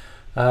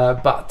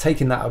 But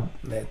taking that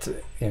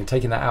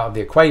out of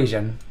the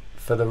equation,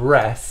 for the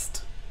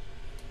rest,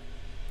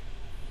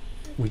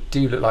 we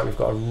do look like we've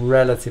got a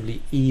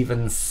relatively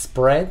even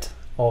spread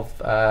of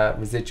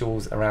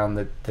residuals around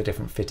the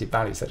different fitted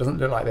values. So it doesn't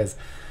look like there's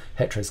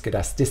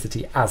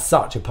heteroscedasticity as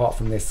such, apart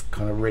from this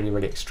kind of really,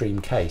 really extreme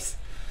case.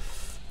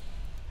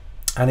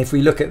 And if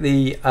we look at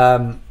the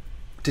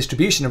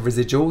distribution of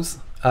residuals,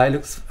 it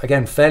looks,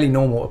 again, fairly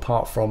normal,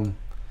 apart from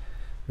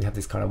we have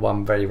this kind of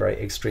one very, very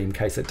extreme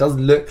case. It does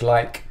look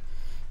like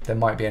there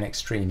might be an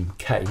extreme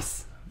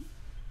case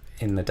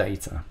in the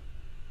data.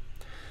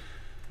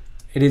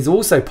 It is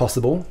also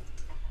possible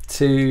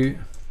to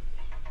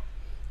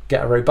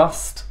get a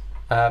robust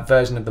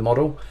version of the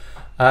model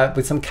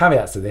with some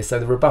caveats to this. So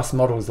the robust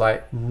models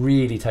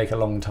really take a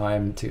long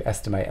time to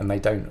estimate, and they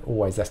don't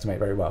always estimate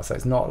very well. So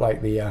it's not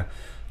like the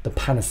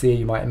panacea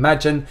you might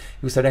imagine.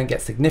 You also don't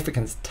get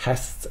significance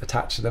tests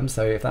attached to them.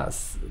 So if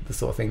that's the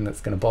sort of thing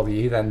that's going to bother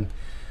you, then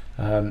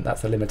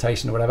that's a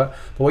limitation or whatever.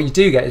 But what you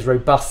do get is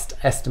robust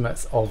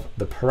estimates of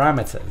the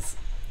parameters.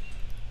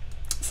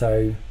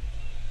 So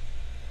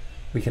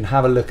we can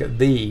have a look at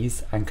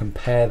these and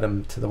compare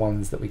them to the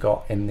ones that we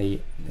got in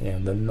the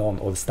the non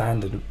or the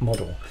standard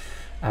model,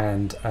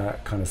 and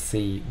kind of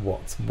see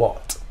what's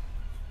what.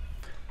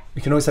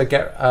 We can also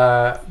get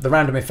the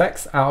random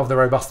effects out of the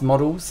robust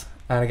models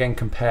and again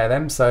compare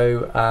them.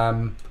 So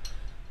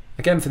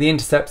again, for the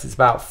intercepts, it's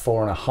about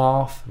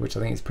 4.5, which I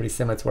think is pretty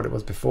similar to what it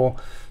was before.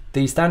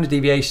 The standard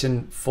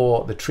deviation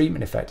for the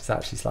treatment effect is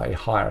actually slightly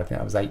higher. I think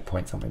that was 8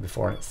 point something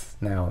before, and it's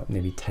now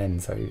nearly 10.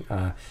 So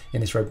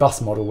in this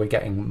robust model, we're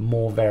getting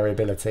more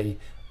variability,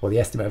 or the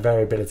estimate of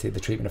variability of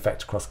the treatment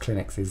effect across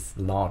clinics is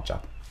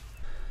larger.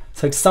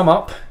 So to sum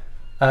up,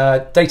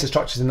 data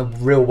structures in the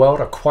real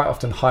world are quite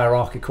often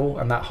hierarchical,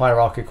 and that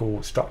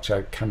hierarchical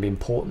structure can be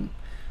important.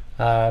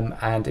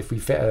 And if we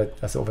fit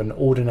a sort of an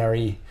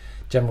ordinary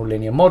general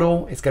linear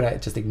model, it's going to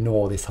just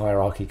ignore this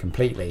hierarchy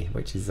completely,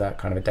 which is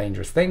kind of a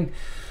dangerous thing.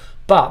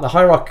 But the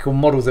hierarchical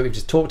models that we've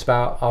just talked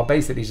about are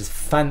basically just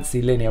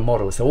fancy linear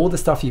models. So all the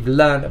stuff you've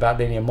learned about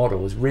linear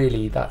models,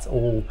 really, that's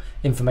all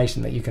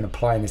information that you can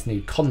apply in this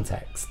new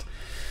context.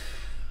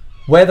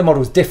 Where the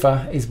models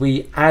differ is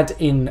we add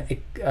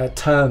in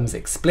terms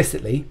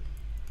explicitly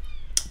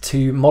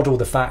to model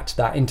the fact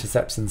that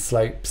intercepts and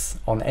slopes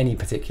on any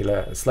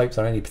particular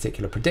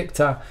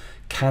predictor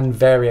can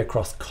vary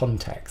across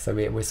context. So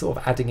we're sort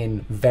of adding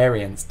in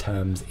variance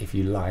terms, if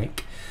you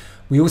like.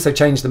 We also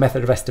changed the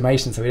method of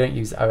estimation, so we don't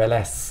use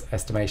OLS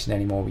estimation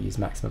anymore, we use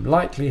maximum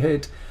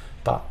likelihood,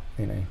 but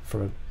you know,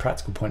 from a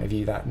practical point of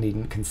view, that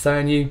needn't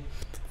concern you.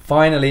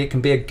 Finally, it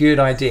can be a good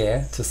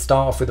idea to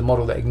start off with a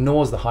model that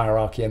ignores the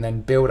hierarchy and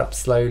then build up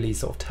slowly,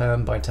 sort of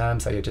term by term,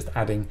 so you're just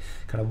adding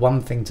kind of one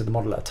thing to the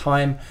model at a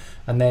time,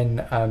 and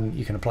then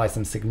you can apply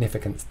some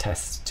significance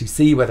tests to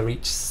see whether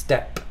each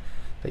step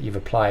that you've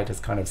applied has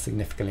kind of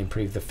significantly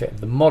improved the fit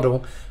of the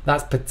model.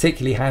 That's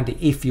particularly handy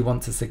if you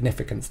want to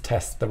significance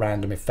test the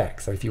random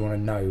effect. So if you want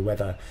to know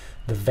whether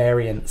the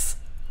variance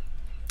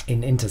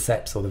in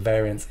intercepts or the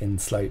variance in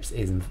slopes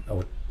is,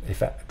 or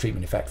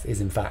treatment effects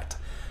is in fact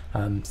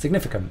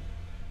significant.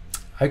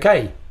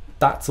 Okay,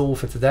 that's all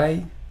for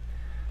today.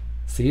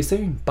 See you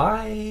soon.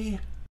 Bye.